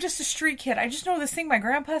 Yo, I'm just a street kid. I just know this thing my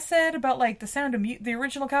grandpa said about like the Sound of the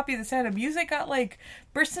original copy of The Sound of Music got like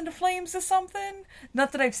burst into flames or something.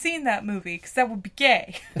 Not that I've seen that movie, because that would be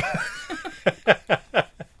gay.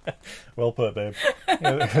 Well put, babe.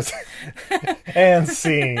 And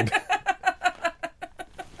scene.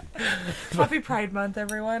 Happy Pride Month,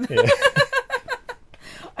 everyone. Yeah.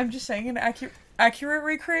 I'm just saying an accurate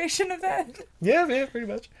recreation of that. Yeah, pretty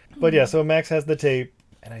much. But yeah, so Max has the tape,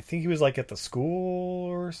 and I think he was like at the school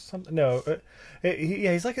or something. No,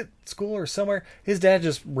 he's like at school or somewhere. His dad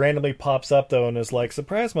just randomly pops up though and is like,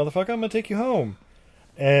 "Surprise, motherfucker! I'm gonna take you home."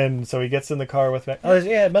 And so he gets in the car with Max. Oh,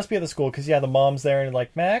 yeah, it must be at the school because the mom's there and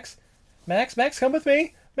like, Max, come with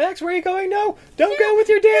me. Max, where are you going? No, don't go with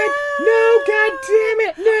your dad. No, god damn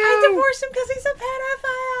it, no. I divorced him because he's a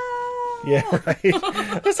pedophile. Yeah,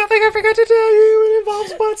 right. There's something I forgot to tell you. It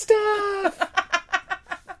involves butt stuff.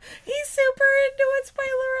 He's super into it.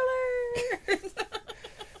 Spoiler alert.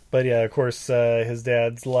 But yeah, of course, his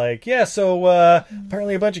dad's like, yeah, so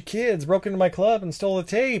apparently a bunch of kids broke into my club and stole the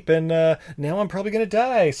tape, and now I'm probably going to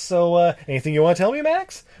die. So anything you want to tell me,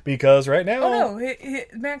 Max? Because right now... Oh, no.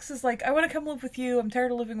 Max is like, I want to come live with you. I'm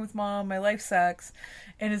tired of living with Mom. My life sucks.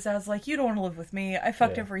 And his dad's like, you don't want to live with me. I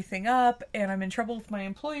fucked everything up, and I'm in trouble with my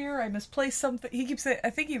employer. I misplaced something. He keeps saying,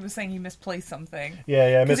 I think he was saying he misplaced something.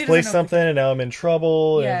 Yeah, I misplaced something, and now I'm in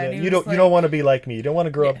trouble. Yeah, and and you don't want to be like me. You don't want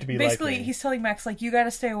to grow up to be like me. Basically, he's telling Max, like, you got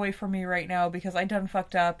to stay away from me right now because I done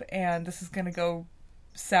fucked up, and this is going to go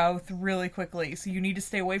south really quickly. So you need to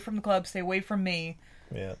stay away from the club, stay away from me.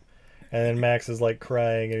 Yeah. And then Max is, like,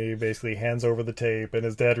 crying, and he basically hands over the tape, and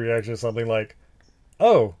his dad reacts to something like,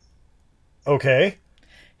 oh, okay.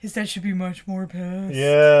 His dad should be much more pissed.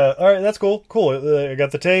 Yeah. All right, that's cool. Cool. I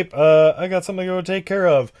got the tape. I got something to go take care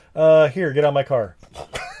of. Here, get out of my car.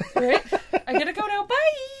 Right? I gotta go now.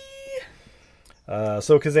 Bye!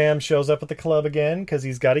 So Kazam shows up at the club again, because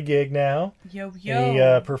he's got a gig now. Yo. And he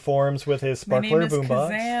performs with his sparkler boombox. My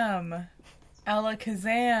name is Kazam. Ella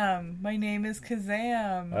Kazam. My name is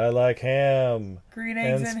Kazam. I like ham. Green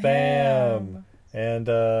eggs and spam. ham. And,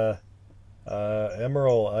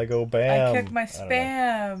 Emerald, I go bam. I cook my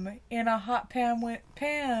spam in a hot pan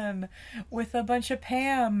with a bunch of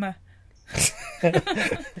Pam.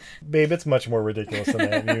 Babe, it's much more ridiculous than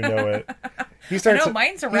that, and you know it. He starts,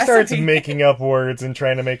 mine's a he starts recipe. making up words and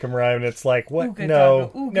trying to make them rhyme, and it's like, what? Ooga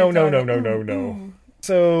No. dogga, No. ooga dogga,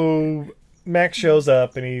 So Max shows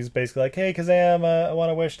up, and he's basically like, hey, Kazam, I want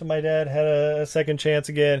to wish that my dad had a second chance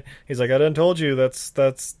again. He's like, I done told you, that's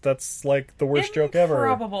like the worst joke ever.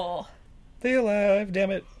 Improbable. Stay alive, damn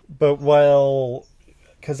it. But while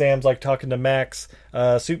Kazam's like talking to Max,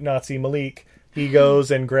 Soup Nazi Malik, he goes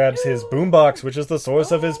and grabs his boombox, which is the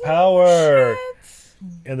source of his power. Shit.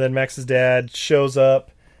 And then Max's dad shows up.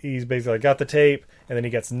 He's basically got the tape, and then he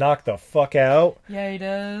gets knocked the fuck out. Yeah, he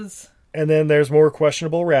does. And then there's more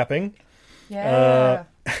questionable rapping. Yeah.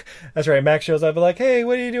 That's right. Max shows up and like, hey,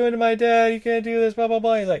 what are you doing to my dad? You can't do this, blah, blah,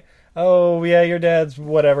 blah. He's like, oh, yeah, your dad's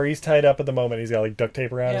whatever. He's tied up at the moment. He's got like duct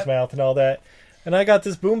tape around his mouth and all that. And I got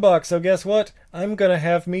this boombox, so guess what? I'm going to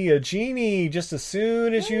have me a genie just as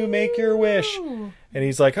soon as you make your wish. And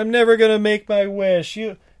he's like, I'm never going to make my wish.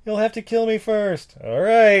 You'll have to kill me first. All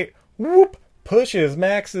right. Whoop. Pushes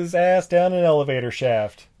Max's ass down an elevator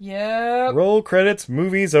shaft. Yep. Roll credits,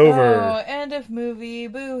 movie's over. Oh, end of movie.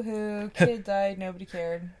 Boo-hoo. Kid died. Nobody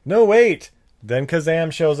cared. No, wait. Then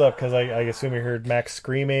Kazam shows up, because I assume he heard Max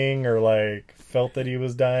screaming or, like, felt that he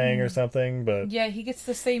was dying or something, but... Yeah, he gets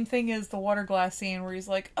the same thing as the water glass scene where he's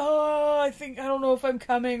like, oh, I don't know if I'm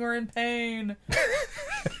coming or in pain.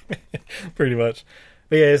 Pretty much.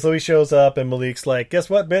 But yeah, so he shows up, and Malik's like, guess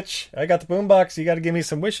what, bitch? I got the boombox. You gotta give me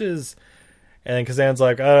some wishes. And then Kazam's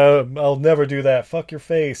like, I'll never do that. Fuck your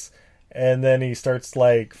face. And then he starts,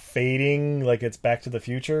 like, fading, like it's Back to the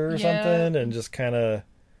Future or something, and just kind of...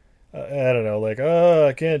 I don't know, like, oh,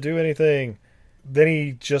 I can't do anything. Then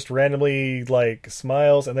he just randomly, like,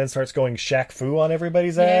 smiles and then starts going Shaq Fu on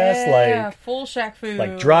everybody's ass. Like, full Shaq Fu.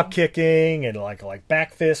 like drop kicking and like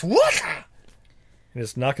back fist. What? And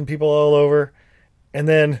just knocking people all over. And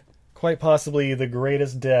then, quite possibly, the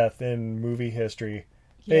greatest death in movie history.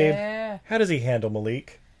 Yeah. Babe, how does he handle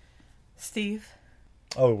Malik? Steve.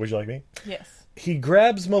 Oh, would you like me? Yes. He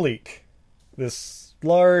grabs Malik, this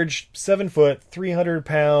large, 7 foot, 300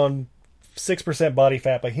 pound, 6% body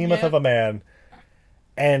fat behemoth of a man,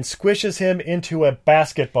 and squishes him into a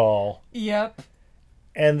basketball. Yep.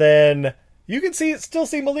 And then you can still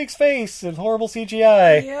see Malik's face in horrible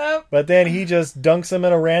CGI. Yep. But then he just dunks him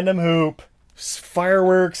in a random hoop,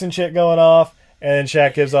 fireworks and shit going off, and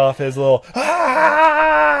Shaq gives off his little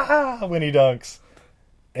when he dunks.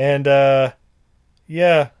 And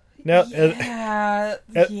yeah. Now, yeah.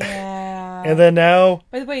 And then now,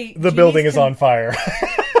 by the way, the building is on fire.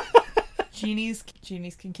 Genies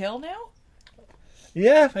can kill now?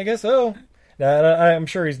 Yeah, I guess so. I'm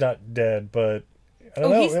sure he's not dead, but I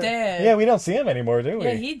don't know. He's dead. Yeah, we don't see him anymore, do we?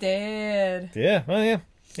 Yeah, he did. Yeah, well, yeah.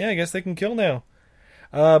 Yeah, I guess they can kill now.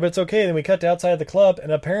 But it's okay. Then we cut to outside the club,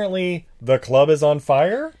 and apparently the club is on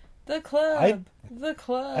fire? The club. I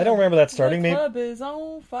don't remember that starting. The club is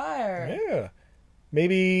on fire. Yeah.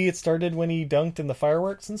 Maybe it started when he dunked and the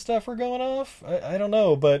fireworks and stuff were going off. I don't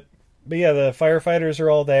know, but yeah, the firefighters are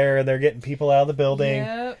all there and they're getting people out of the building.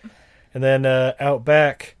 Yep. And then out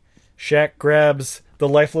back, Shaq grabs the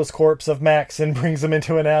lifeless corpse of Max and brings him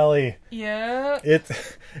into an alley. Yeah.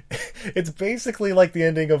 It's basically like the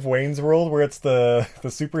ending of Wayne's World, where it's the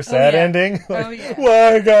super sad ending. Like, oh yeah.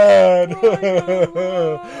 Why, God?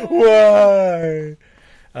 Why?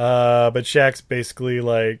 But Shaq's basically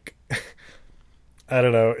like, I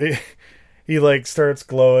don't know. he like starts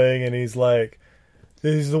glowing, and he's like,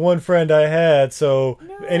 "He's the one friend I had, so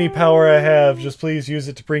any power I have, just please use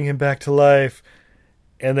it to bring him back to life."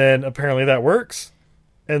 And then apparently that works.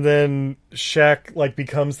 And then Shaq like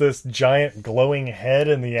becomes this giant glowing head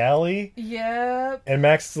in the alley. Yep. And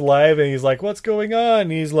Max is alive, and he's like, "What's going on?"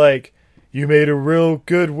 And he's like, "You made a real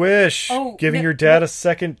good wish, giving your dad a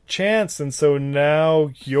second chance, and so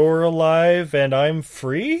now you're alive and I'm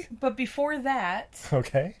free?" But before that,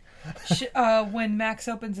 Okay. when Max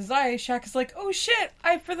opens his eyes, Shaq is like, "Oh shit!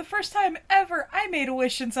 For the first time ever, I made a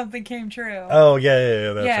wish and something came true." Oh,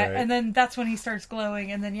 yeah, that's right. And then that's when he starts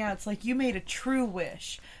glowing, and then it's like, you made a true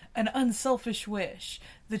wish, an unselfish wish,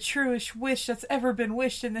 the truest wish that's ever been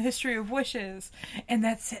wished in the history of wishes, and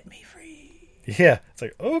that set me free. Yeah, it's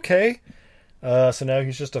like, okay. So now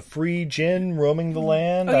he's just a free djinn roaming the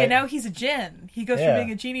land. Oh yeah, now he's a djinn. He goes from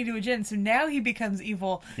being a genie to a djinn, so now he becomes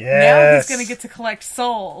evil. Yes. Now he's going to get to collect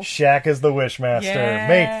souls. Shaq is the Wishmaster. Yeah.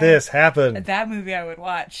 Make this happen. That movie I would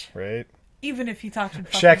watch. Right? Even if he talked in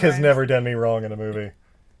fucking Shaq has rhymes. never done me wrong in a movie.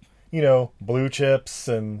 You know, blue chips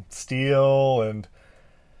and steel and...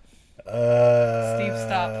 Steve,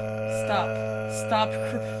 stop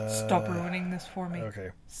ruining this for me.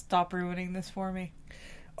 Okay. Stop ruining this for me.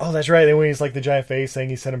 Oh, that's right. And when he's like the giant face saying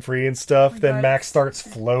he set him free and stuff, then Right. Max starts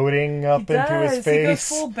floating up into his face. He goes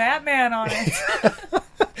full Batman on it.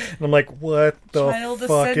 And I'm like, what the Child fuck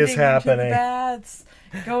ascending is happening? into the bats,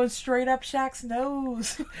 going straight up Shaq's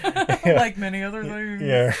nose, like many other things.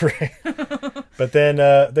 Yeah, right. But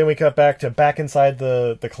then we cut back inside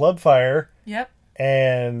the club fire. Yep.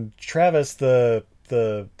 And Travis, the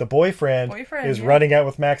boyfriend, is running out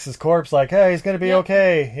with Max's corpse, like, "Hey, he's gonna be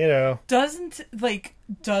okay," you know.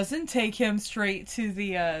 Doesn't take him straight to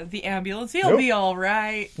the ambulance. He'll be all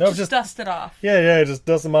right. Nope, just dust it off. Yeah, just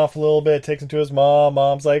dusts him off a little bit, takes him to his mom.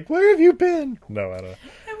 Mom's like, "Where have you been?" No, I don't know.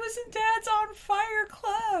 It was in Dad's on fire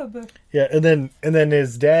club. Yeah, and then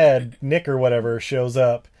his dad, Nick or whatever, shows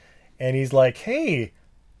up, and he's like, "Hey,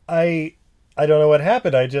 I don't know what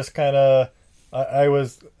happened. I just kind of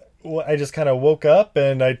I just kind of woke up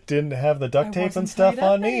and I didn't have the duct tape and stuff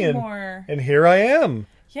on me, and here I am."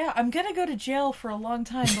 Yeah, I'm gonna go to jail for a long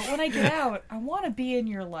time, but when I get out, I want to be in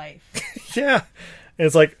your life. Yeah, and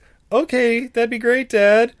it's like, okay, that'd be great,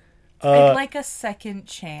 Dad. I'd like a second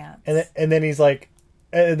chance. And then he's like,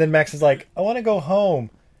 and then Max is like, "I want to go home.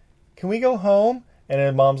 Can we go home?" And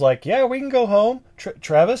then Mom's like, "Yeah, we can go home.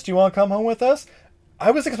 Travis, do you want to come home with us?" I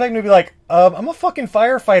was expecting to be like, I'm a fucking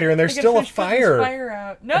firefighter, and there's still a fire.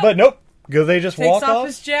 Out. Nope. But nope. Go. They just walk Takes off off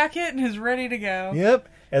his jacket and is ready to go. Yep.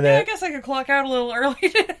 And then I guess I could clock out a little early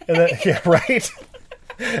today. And then, yeah, right.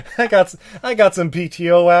 I got some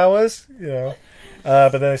PTO hours, you know.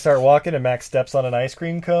 But then they start walking, and Max steps on an ice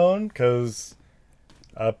cream cone because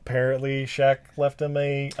apparently Shaq left him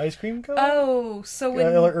a ice cream cone. Oh, so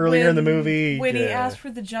earlier in the movie, when he yeah. asked for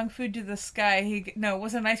the junk food to this guy, it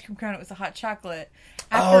wasn't an ice cream cone; it was a hot chocolate.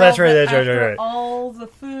 That's right. After all the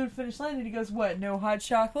food finished landing, he goes, "What? No hot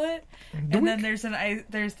chocolate?" And then there's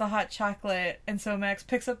the hot chocolate, and so Max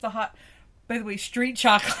picks up the hot. By the way, street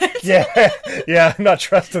chocolate. Yeah, I'm not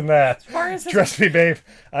trusting that. As Trust me, babe.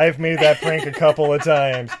 I've made that prank a couple of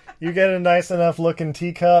times. You get a nice enough looking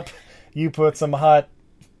teacup, you put some hot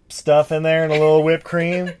stuff in there and a little whipped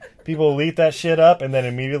cream. People will eat that shit up and then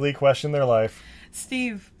immediately question their life.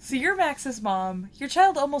 Steve, so you're Max's mom. Your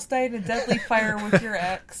child almost died in a deadly fire with your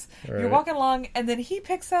ex. Right. You're walking along, and then he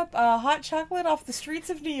picks up hot chocolate off the streets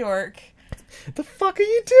of New York. What the fuck are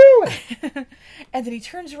you doing? And then he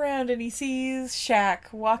turns around and he sees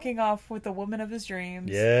Shaq walking off with the woman of his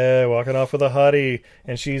dreams. Yeah, walking off with a hottie.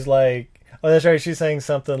 And she's like, oh, that's right. She's saying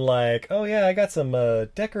something like, "Oh, yeah, I got some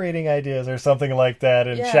decorating ideas," or something like that.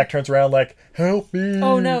 And Shaq turns around like, "Help me."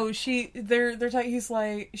 Oh, no. They're talking. He's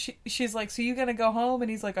like, she's like, "So you gonna go home?" And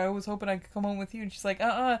he's like, "I was hoping I could come home with you." And she's like,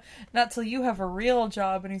 not till you have a real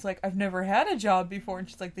job. And he's like, "I've never had a job before." And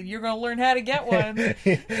she's like, "Then you're gonna learn how to get one."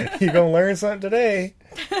 You're gonna learn something today.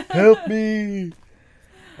 Help me.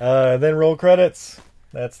 Then roll credits.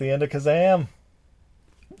 That's the end of Kazam.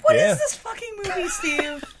 What is this fucking movie,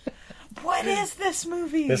 Steve? What is this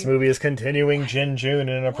movie? This movie is continuing Jin Jun in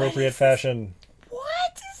an appropriate fashion.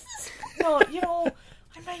 What is this? Well,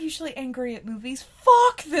 I'm not usually angry at movies.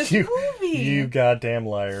 Fuck this movie! You goddamn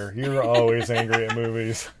liar. You're always angry at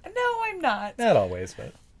movies. No, I'm not. Not always,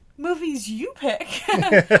 but... Movies you pick.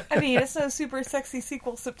 I mean, it's no Super Sexy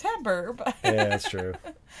Sequel September, but... Yeah, that's true.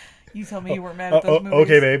 You tell me you weren't mad at those movies.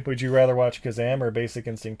 Okay, babe. Would you rather watch Kazam or Basic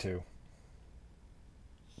Instinct 2?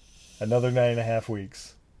 Another 9.5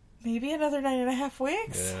 weeks. Maybe another 9.5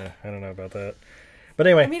 weeks? Yeah, I don't know about that. But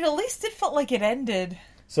anyway. I mean, at least it felt like it ended.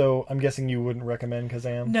 So I'm guessing you wouldn't recommend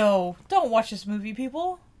Kazam? No, don't watch this movie,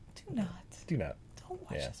 people. Do not. Do not. Don't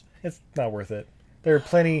watch Yeah, this movie. it's not worth it. There are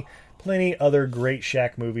plenty other great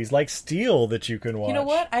Shaq movies like Steel that you can watch. You know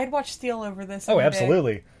what? I'd watch Steel over this. Oh, any day.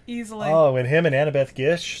 absolutely. Easily. Oh, when him and Annabeth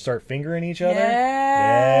Gish start fingering each other?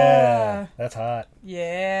 Yeah. That's hot.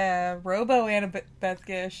 Yeah. Robo Annabeth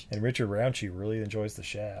Gish. And Richard Roundtree really enjoys The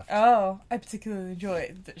Shaft. Oh, I particularly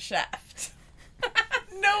enjoy The Shaft.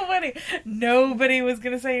 Nobody was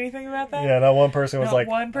going to say anything about that. Yeah, not one person was Not like,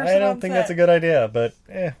 one person I don't on think set. that's a good idea, but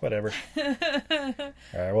whatever. All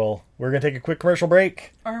right, well, we're going to take a quick commercial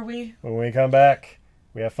break. Are we? When we come back,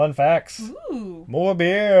 we have fun facts, Ooh. more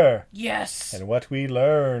beer, Yes. and what we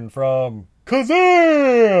learned from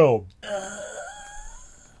Kazam!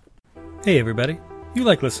 Hey, everybody. You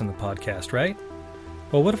like listening to podcasts, right?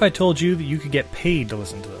 Well, what if I told you that you could get paid to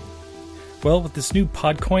listen to them? Well, with this new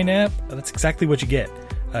Podcoin app, that's exactly what you get.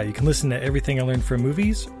 You can listen to everything I learned from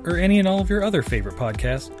movies, or any and all of your other favorite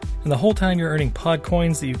podcasts, and the whole time you're earning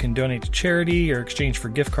Podcoins that you can donate to charity or exchange for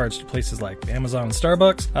gift cards to places like Amazon and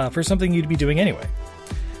Starbucks for something you'd be doing anyway.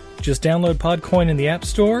 Just download Podcoin in the App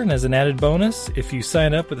Store, and as an added bonus, if you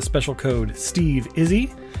sign up with the special code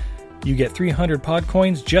SteveIzzy, you get 300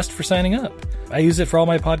 Podcoins just for signing up. I use it for all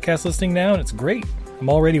my podcast listening now, and it's great. I'm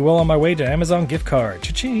already well on my way to Amazon gift card.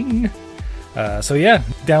 Cha-ching! So yeah,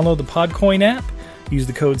 download the Podcoin app, use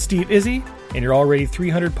the code SteveIzzy, and you're already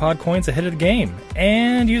 300 Podcoins ahead of the game,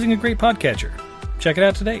 and using a great podcatcher. Check it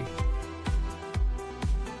out today.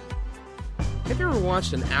 Have you ever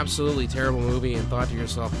watched an absolutely terrible movie and thought to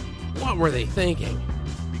yourself, what were they thinking?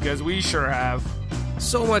 Because we sure have.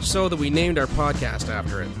 So much so that we named our podcast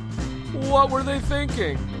after it. What were they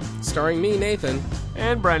thinking? Starring me, Nathan.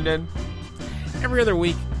 And Brendan. Every other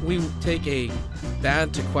week, we take a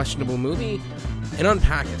bad to questionable movie and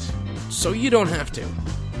unpack it, so you don't have to.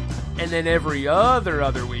 And then every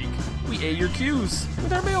other week, we A your Q's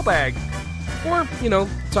with our mailbag. Or,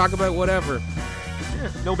 talk about whatever.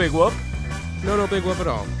 Yeah, no big whoop. No big whoop at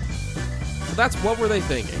all. So that's What Were They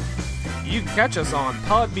Thinking? You can catch us on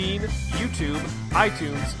Podbean, YouTube,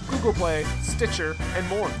 iTunes, Google Play, Stitcher, and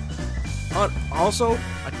more. On also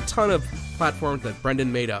a ton of platforms that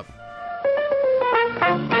Brendan made up.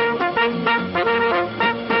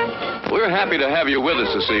 We're happy to have you with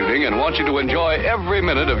us this evening and want you to enjoy every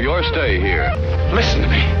minute of your stay here. Listen to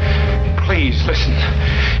me. Please listen.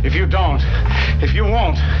 If you don't, if you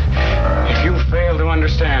won't, if you fail to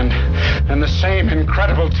understand, then the same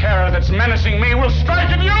incredible terror that's menacing me will strike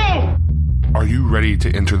at you! Are you ready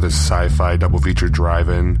to enter the Sci-Fi Double Feature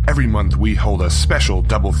Drive-In? Every month we hold a special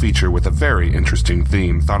double feature with a very interesting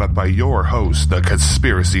theme thought up by your host, the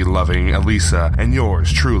conspiracy-loving Elisa, and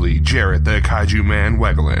yours truly, Jarrett the Kaiju Man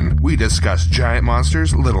Wegelin. We discuss giant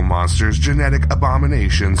monsters, little monsters, genetic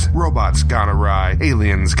abominations, robots gone awry,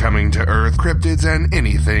 aliens coming to Earth, cryptids, and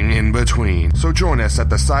anything in between. So join us at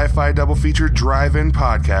the Sci-Fi Double Feature Drive-In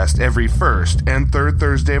podcast every first and third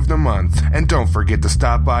Thursday of the month. And don't forget to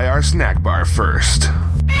stop by our snack bar first.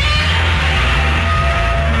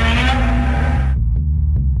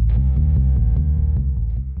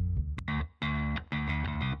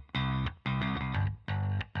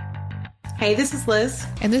 Hey, this is Liz.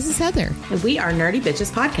 And this is Heather. And we are Nerdy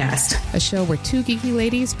Bitches Podcast. A show where two geeky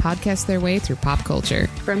ladies podcast their way through pop culture.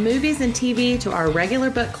 From movies and TV to our regular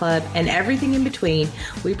book club and everything in between,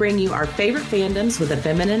 we bring you our favorite fandoms with a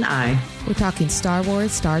feminine eye. We're talking Star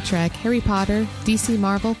Wars, Star Trek, Harry Potter, DC,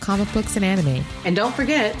 Marvel, comic books, and anime. And don't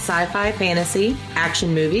forget sci-fi, fantasy,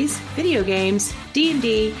 action movies, video games,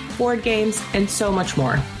 D&D, board games, and so much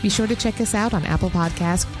more. Be sure to check us out on Apple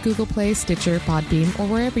Podcasts, Google Play, Stitcher, Podbean, or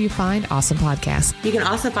wherever you find awesome podcasts. You can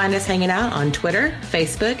also find us hanging out on Twitter,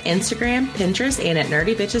 Facebook, Instagram, Pinterest, and at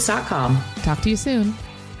nerdybitches.com. Talk to you soon.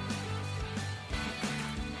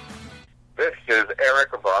 This is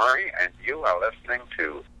Eric Avari, and you are listening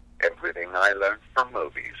to Everything I Learned from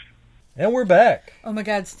Movies. And we're back. Oh my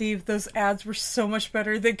god, Steve, those ads were so much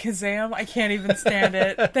better than Kazam. I can't even stand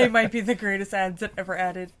it. They might be the greatest ads that ever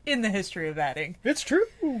added in the history of adding. It's true.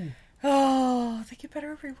 Oh, they get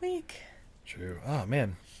better every week. True. Oh,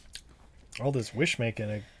 man. All this wish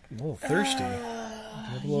making, I'm a little thirsty. Do you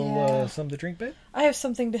have a little something to drink, babe? I have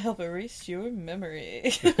something to help erase your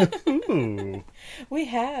memory. Ooh. We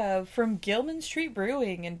have, from Gilman Street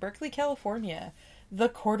Brewing in Berkeley, California, the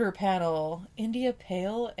Quarter Panel India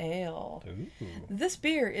Pale Ale. Ooh. This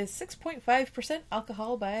beer is 6.5%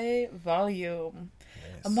 alcohol by volume.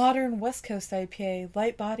 A modern West Coast IPA,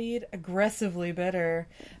 light-bodied, aggressively bitter,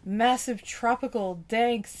 massive tropical,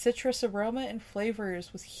 dank citrus aroma and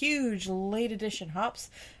flavors with huge late edition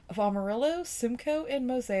hops of Amarillo, Simcoe, and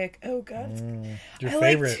Mosaic. Oh god, your I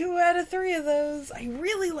favorite. like 2 out of 3 of those. I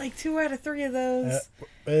really like 2 out of 3 of those.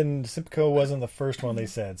 And Simcoe wasn't the first one they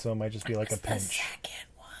said, so it might just be like a pinch. The second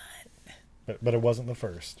one. But it wasn't the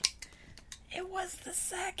first. It was the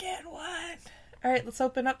second one. All right, let's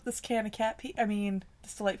open up this can of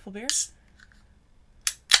this delightful beer.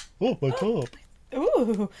 Oh, my top.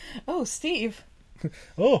 Ooh. Oh, Steve.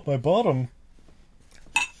 Oh, my bottom.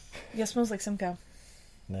 Yeah, it smells like Simcoe.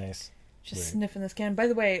 Nice. Just sniffing this can. By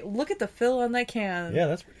the way, look at the fill on that can. Yeah,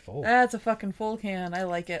 that's pretty full. That's a fucking full can. I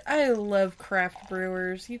like it. I love craft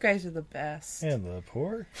brewers. You guys are the best. And the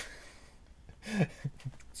pour.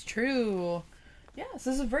 It's true. Yes,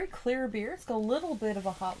 this is a very clear beer. It's got a little bit of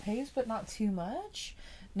a hop haze, but not too much.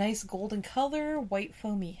 Nice golden color, white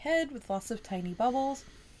foamy head with lots of tiny bubbles.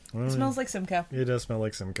 It smells like Simcoe. It does smell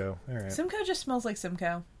like Simcoe. All right. Simcoe just smells like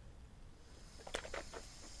Simcoe.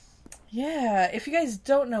 Yeah, if you guys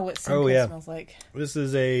don't know what Simcoe smells like. This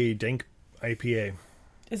is a dank IPA.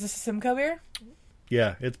 Is this a Simcoe beer?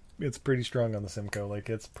 Yeah, it's pretty strong on the Simcoe. Like,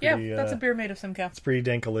 it's pretty... Yeah, that's a beer made of Simcoe. It's pretty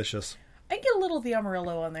dankalicious. I get a little of the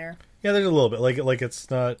Amarillo on there. Yeah, there's a little bit. Like it's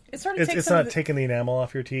not... It's not taking the enamel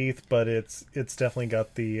off your teeth, but it's definitely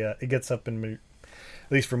got the... it gets up in...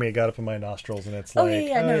 At least for me, it got up in my nostrils, and it's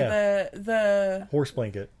the horse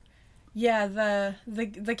blanket. Yeah,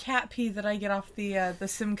 the cat pee that I get off the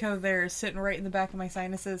Simcoe there is sitting right in the back of my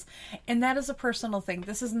sinuses, and that is a personal thing.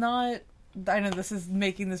 This is not... I know this is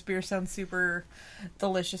making this beer sound super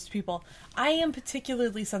delicious to people. I am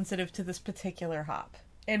particularly sensitive to this particular hop,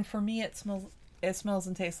 and for me, it smells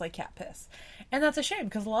and tastes like cat piss, and that's a shame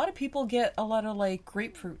because a lot of people get a lot of like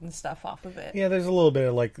grapefruit and stuff off of it. Yeah, there's a little bit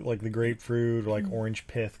of like the grapefruit, like orange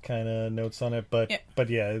pith kind of notes on it, but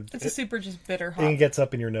yeah, it's a super just bitter hop. And it gets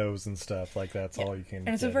up in your nose and stuff. Like that's all you can. And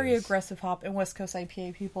it's a very aggressive hop, and West Coast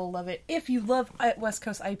IPA people love it. If you love West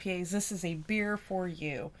Coast IPAs, this is a beer for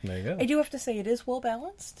you. There you go. I do have to say it is well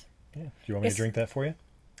balanced. Yeah. Do you want me to drink that for you?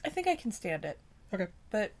 I think I can stand it. Okay.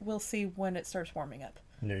 But we'll see when it starts warming up.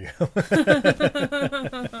 There you go.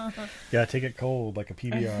 Yeah, take it cold like a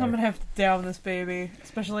PBR. I'm gonna have to down this baby,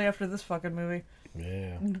 especially after this fucking movie.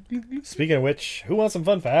 Yeah. Speaking of which, who wants some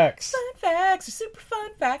fun facts? Fun facts are super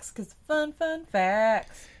fun facts because fun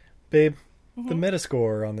facts. Babe, the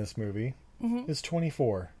Metascore on this movie is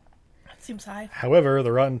 24. That seems high. However,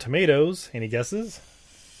 the Rotten Tomatoes, any guesses?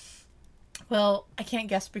 Well, I can't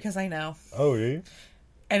guess because I know. Oh, yeah?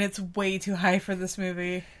 And it's way too high for this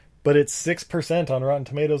movie. But it's 6% on Rotten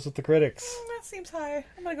Tomatoes with the critics. That seems high.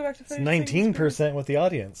 I'm gonna go back to It's 19% with the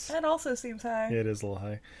audience. That also seems high. Yeah, it is a little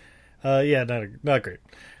high. Yeah, not great.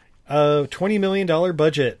 $20 million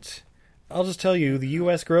budget. I'll just tell you, the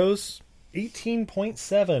U.S. gross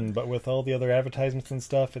 18.7, but with all the other advertisements and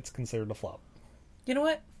stuff, it's considered a flop. You know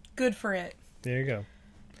what? Good for it. There you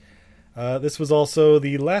go. This was also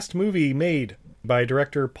the last movie made by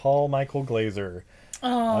director Paul Michael Glaser.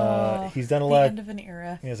 He's done a lot. End of an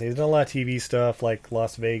era. Yes, he's done a lot of TV stuff like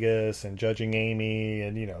Las Vegas and Judging Amy,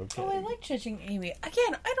 and Oh, I like Judging Amy.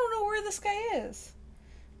 Again, I don't know where this guy is.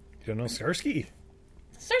 You don't know Starsky?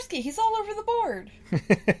 Starsky, he's all over the board.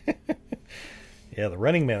 Yeah, The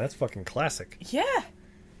Running Man. That's fucking classic. Yeah,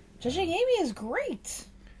 Judging Amy is great.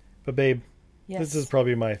 But babe, yes. This is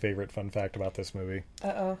probably my favorite fun fact about this movie.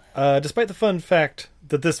 Uh-oh. Despite the fun fact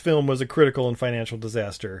that this film was a critical and financial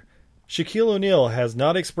disaster, Shaquille O'Neal has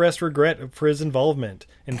not expressed regret for his involvement.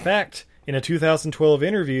 In fact, in a 2012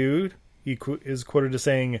 interview, he is quoted as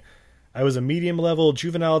saying, "I was a medium-level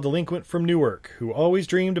juvenile delinquent from Newark who always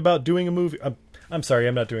dreamed about doing a movie." I'm sorry,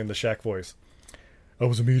 I'm not doing the Shaq voice. "I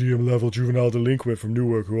was a medium-level juvenile delinquent from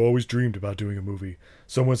Newark who always dreamed about doing a movie.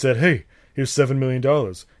 Someone said, 'Hey, here's $7 million.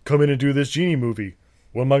 Come in and do this genie movie.'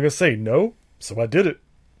 What am I going to say? No? So I did it."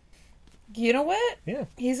 You know what? Yeah.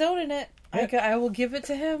 He's owning it. Yeah. I will give it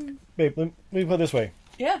to him. Babe, let me put it this way.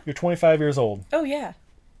 Yeah. You're 25 years old. Oh, yeah.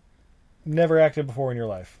 Never acted before in your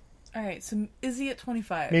life. All right, so is he at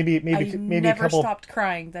 25? Maybe I never a couple... stopped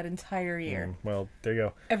crying that entire year. Well, there you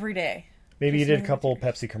go. Every day. Maybe Just you did a couple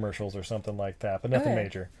Pepsi commercials or something like that, but nothing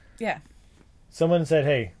major. Yeah. Someone said,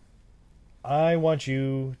 "Hey, I want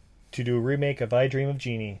you to do a remake of I Dream of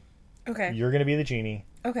Jeannie. Okay. You're going to be the genie.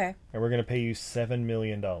 Okay. And we're going to pay you $7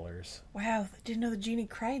 million. Wow, I didn't know the genie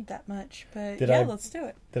cried that much, but let's do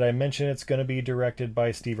it. Did I mention it's going to be directed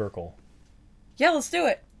by Steve Urkel? Yeah, let's do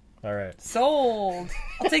it. All right. Sold.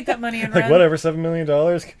 I'll take that money and like, run. whatever, $7 million?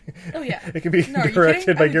 Oh, yeah. It could be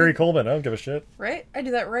directed by Gary Coleman. I don't give a shit. Right? I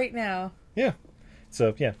do that right now. Yeah.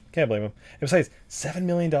 So, yeah, can't blame him. And besides, $7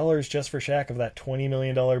 million just for Shaq of that $20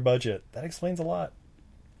 million budget. That explains a lot.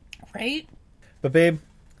 Right? But, babe.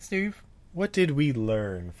 Steve? What did we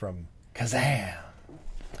learn from Kazam?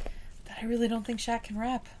 That I really don't think Shaq can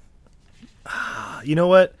rap. You know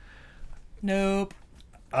what? Nope.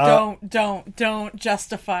 Don't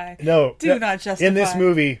justify. No. Do not justify. In this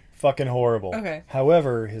movie, fucking horrible. Okay.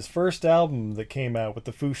 However, his first album that came out with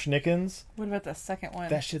the Fu-Schnickens. What about the second one?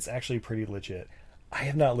 That shit's actually pretty legit. I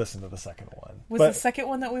have not listened to the second one. Was the second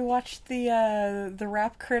one that we watched the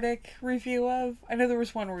Rap Critic review of? I know there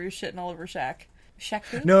was one where he was shitting all over Shaq. Shaq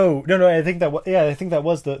Fu? No. I think that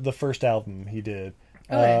was the first album he did.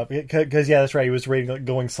 Because that's right. He was rating,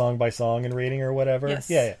 going song by song and rating or whatever. Yes.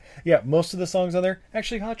 Yeah. Most of the songs on there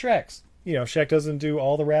actually hot tracks. You know, Shaq doesn't do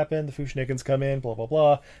all the rapping. The Fu-Schnickens come in, blah blah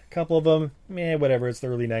blah. A couple of them, whatever. It's the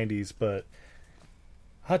early '90s, but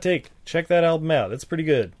hot take. Check that album out. It's pretty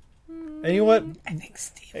good. And you know what? I think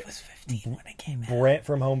Steve was 15 when it came out. Brent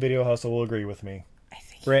from Home Video Hustle will agree with me. I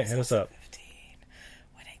think Brent, hit us up. 15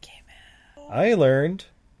 when it came out. I learned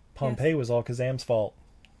Pompeii was all Kazam's fault.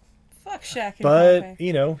 Fuck Shaq and But, Pompeii.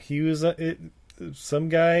 you know, he was... some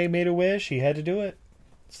guy made a wish. He had to do it.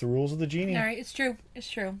 It's the rules of the genie. All right, it's true. It's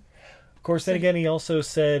true. Of course, then again, he also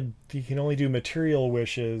said he can only do material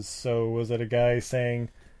wishes. So was it a guy saying,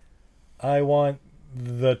 I want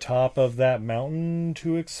the top of that mountain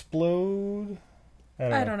to explode?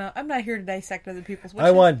 I don't know. I'm not here to dissect other people's wishes.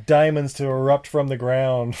 I want diamonds to erupt from the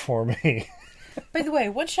ground for me. By the way,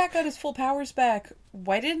 once Shaq got his full powers back,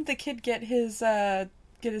 why didn't the kid get his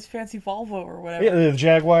fancy Volvo or whatever? Yeah, the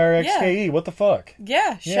Jaguar XKE. What the fuck?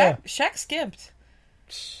 Yeah, Shaq skimped.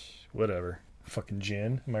 Whatever. Fucking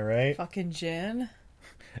gin. Am I right? Fucking gin.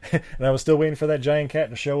 And I was still waiting for that giant cat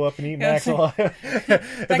to show up and eat Max alive. That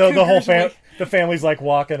the whole cougar's the family's like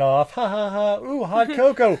walking off. Ha ha ha. Ooh, hot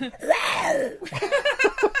cocoa. The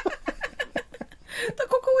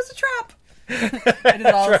cocoa was a trap. It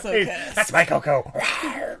is also kissed. That's my cocoa.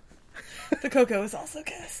 The cocoa is also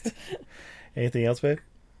kissed. Anything else, babe?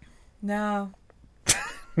 No.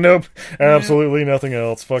 Nope. Absolutely nothing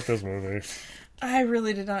else. Fuck this movie. I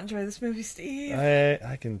really did not enjoy this movie, Steve.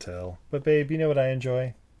 I can tell. But babe, you know what I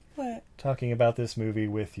enjoy? What? Talking about this movie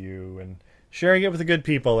with you and sharing it with the good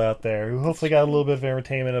people out there who hopefully got a little bit of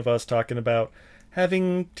entertainment of us talking about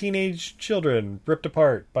having teenage children ripped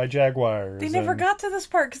apart by jaguars. They never got to this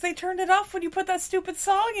part because they turned it off when you put that stupid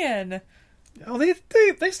song in. Oh, they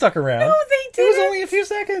stuck around. No, they didn't. It was only a few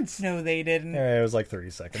seconds. No, they didn't. It was like 30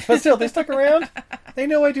 seconds. But still, they stuck around. They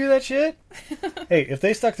know I do that shit. Hey, if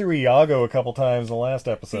they stuck through Iago a couple times in the last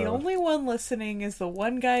episode. The only one listening is the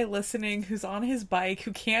one guy listening who's on his bike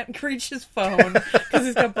who can't reach his phone because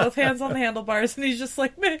he's got both hands on the handlebars and he's just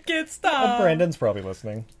like, make it stop. Brandon's probably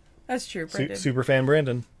listening. That's true, Brandon. Super fan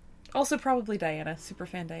Brandon. Also probably Diana. Super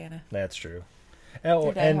fan Diana. That's true.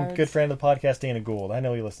 Oh, and good friend of the podcast, Dana Gould. I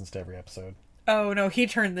know he listens to every episode. Oh, no, he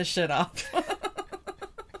turned this shit off.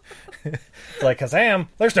 It's like, Kazam,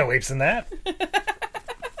 there's no apes in that.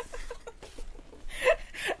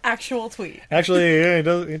 Actual tweet. Actually,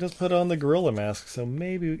 yeah, he does put on the gorilla mask, so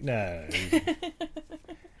maybe... Nah.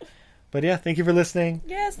 But yeah, thank you for listening.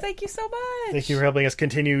 Yes, thank you so much. Thank you for helping us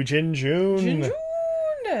continue Jin June. Jin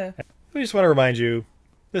June. We just want to remind you,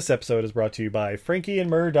 this episode is brought to you by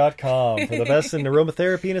FrankieandMurr.com. For the best in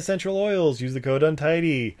aromatherapy and essential oils, use the code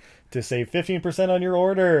UNTIDY to save 15% on your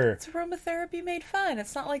order. It's aromatherapy made fun.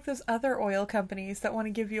 It's not like those other oil companies that want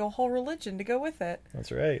to give you a whole religion to go with it. That's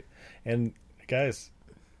right. And guys,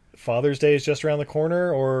 Father's Day is just around the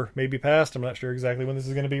corner, or maybe past. I'm not sure exactly when this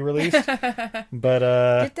is going to be released. But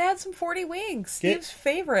get Dad some 40 winks. Steve's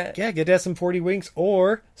favorite. Yeah, get Dad some 40 winks,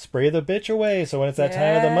 or spray the bitch away. So when it's that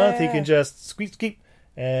time of the month, he can just squeak, squeak,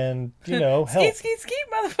 and, you know, help. Skeet, skeet, skeet,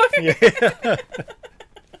 motherfucker. Yeah.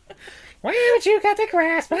 Why haven't you got the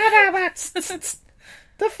grass? The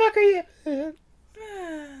fuck are you?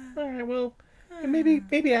 Alright, well,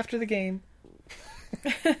 maybe after the game.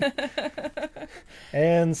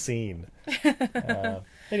 And scene.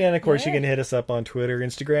 And of course, you can hit us up on Twitter,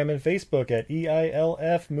 Instagram, and Facebook at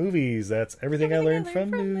EILF Movies. That's everything I learned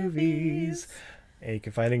from movies. And you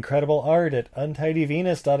can find incredible art at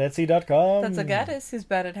untidyvenus.etsy.com. That's Agatis, who's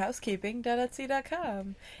bad at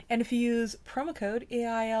housekeeping.etsy.com. And if you use promo code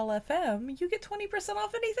EILFM, you get 20%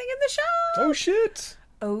 off anything in the shop. Oh, shit.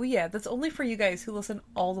 Oh, yeah. That's only for you guys who listen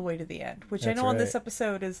all the way to the end, which That's I know on this right.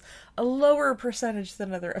 episode is a lower percentage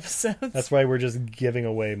than other episodes. That's why we're just giving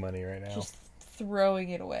away money right now. Just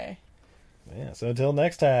throwing it away. Yeah, so until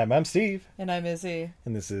next time, I'm Steve. And I'm Izzy.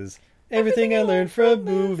 And this is Everything I Learned from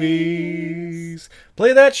Movies.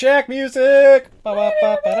 Play that Shaq music!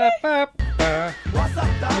 Ba-ba-ba-ba-da-ba-ba. What's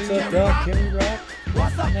up, Doc? Can we rock?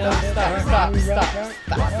 Stop.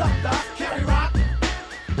 What's up, Doc? Carry rock.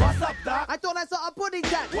 What's up, Doc? I thought I saw a pudding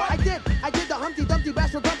cat. I did the Humpty Dumpty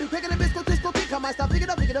bash for Grumpy, picking a biscuit, disco, kick. Come on, stop, pick it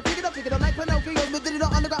up, like Pinocchio. But did it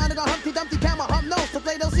all under Humpty Dumpty, camera, hump nose. To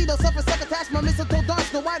play those see those suffer, suck attachment, mistletoe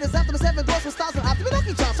dance. No white is after the 7 doors with styles and after the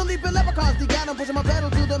Lucky Charms. So leaping leprechauns, the gal, I'm pushing my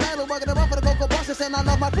pedal to the metal, working around for the cocoa brushes, and I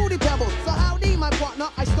love my fruity pebbles. So howdy, my partner,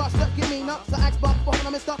 I start stuck, give me up. So axe bump, for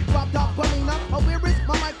I'm Mr. Drop Top, Balina. Oh, where is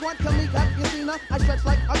my mic one? Tell me, have you seen her? I stretch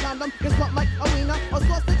like a condom, get swamp like a wiener. A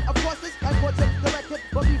sausage, of course, this, I portrait, directed,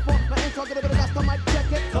 but before my intro, get a bit of custom, I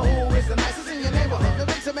check it. So who is the nicest in your neighborhood? The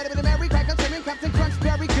Ricks are better than Mary Cracker, Trimming, Captain Crunch,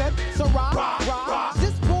 very good. So rock,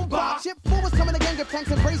 this boom box, ship forwards coming again, give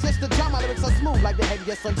thanks and praises to John. My lyrics are smooth like the head,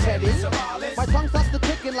 yes, on Teddy. My tongue starts to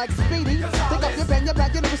clicking like Speedy. Take up your pen, your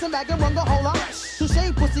bag, your lyrics and bag, and run the whole lot. To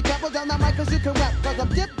shade, pussy cat, down that mic, cause you can rap. Cause I'm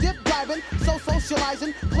dip, diving, so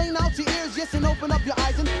socializing. Clean out your ears, yes, and open up your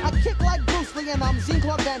eyes. And I kick like Bruce Lee, and I'm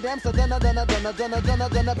Jean-Claude Van Damme. So dunna,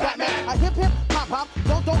 Batman. I hip, hop,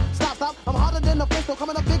 don't, stop. I'm harder than a pistol,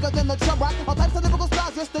 coming up bigger than the chub rock. All types of lyrical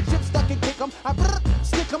styles, yes, the chip stuck and kick 'em. I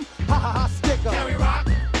stick 'em, ha, stick 'em. Carry rock.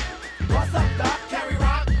 What's up, Doc? Carry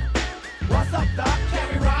rock. What's up, Doc?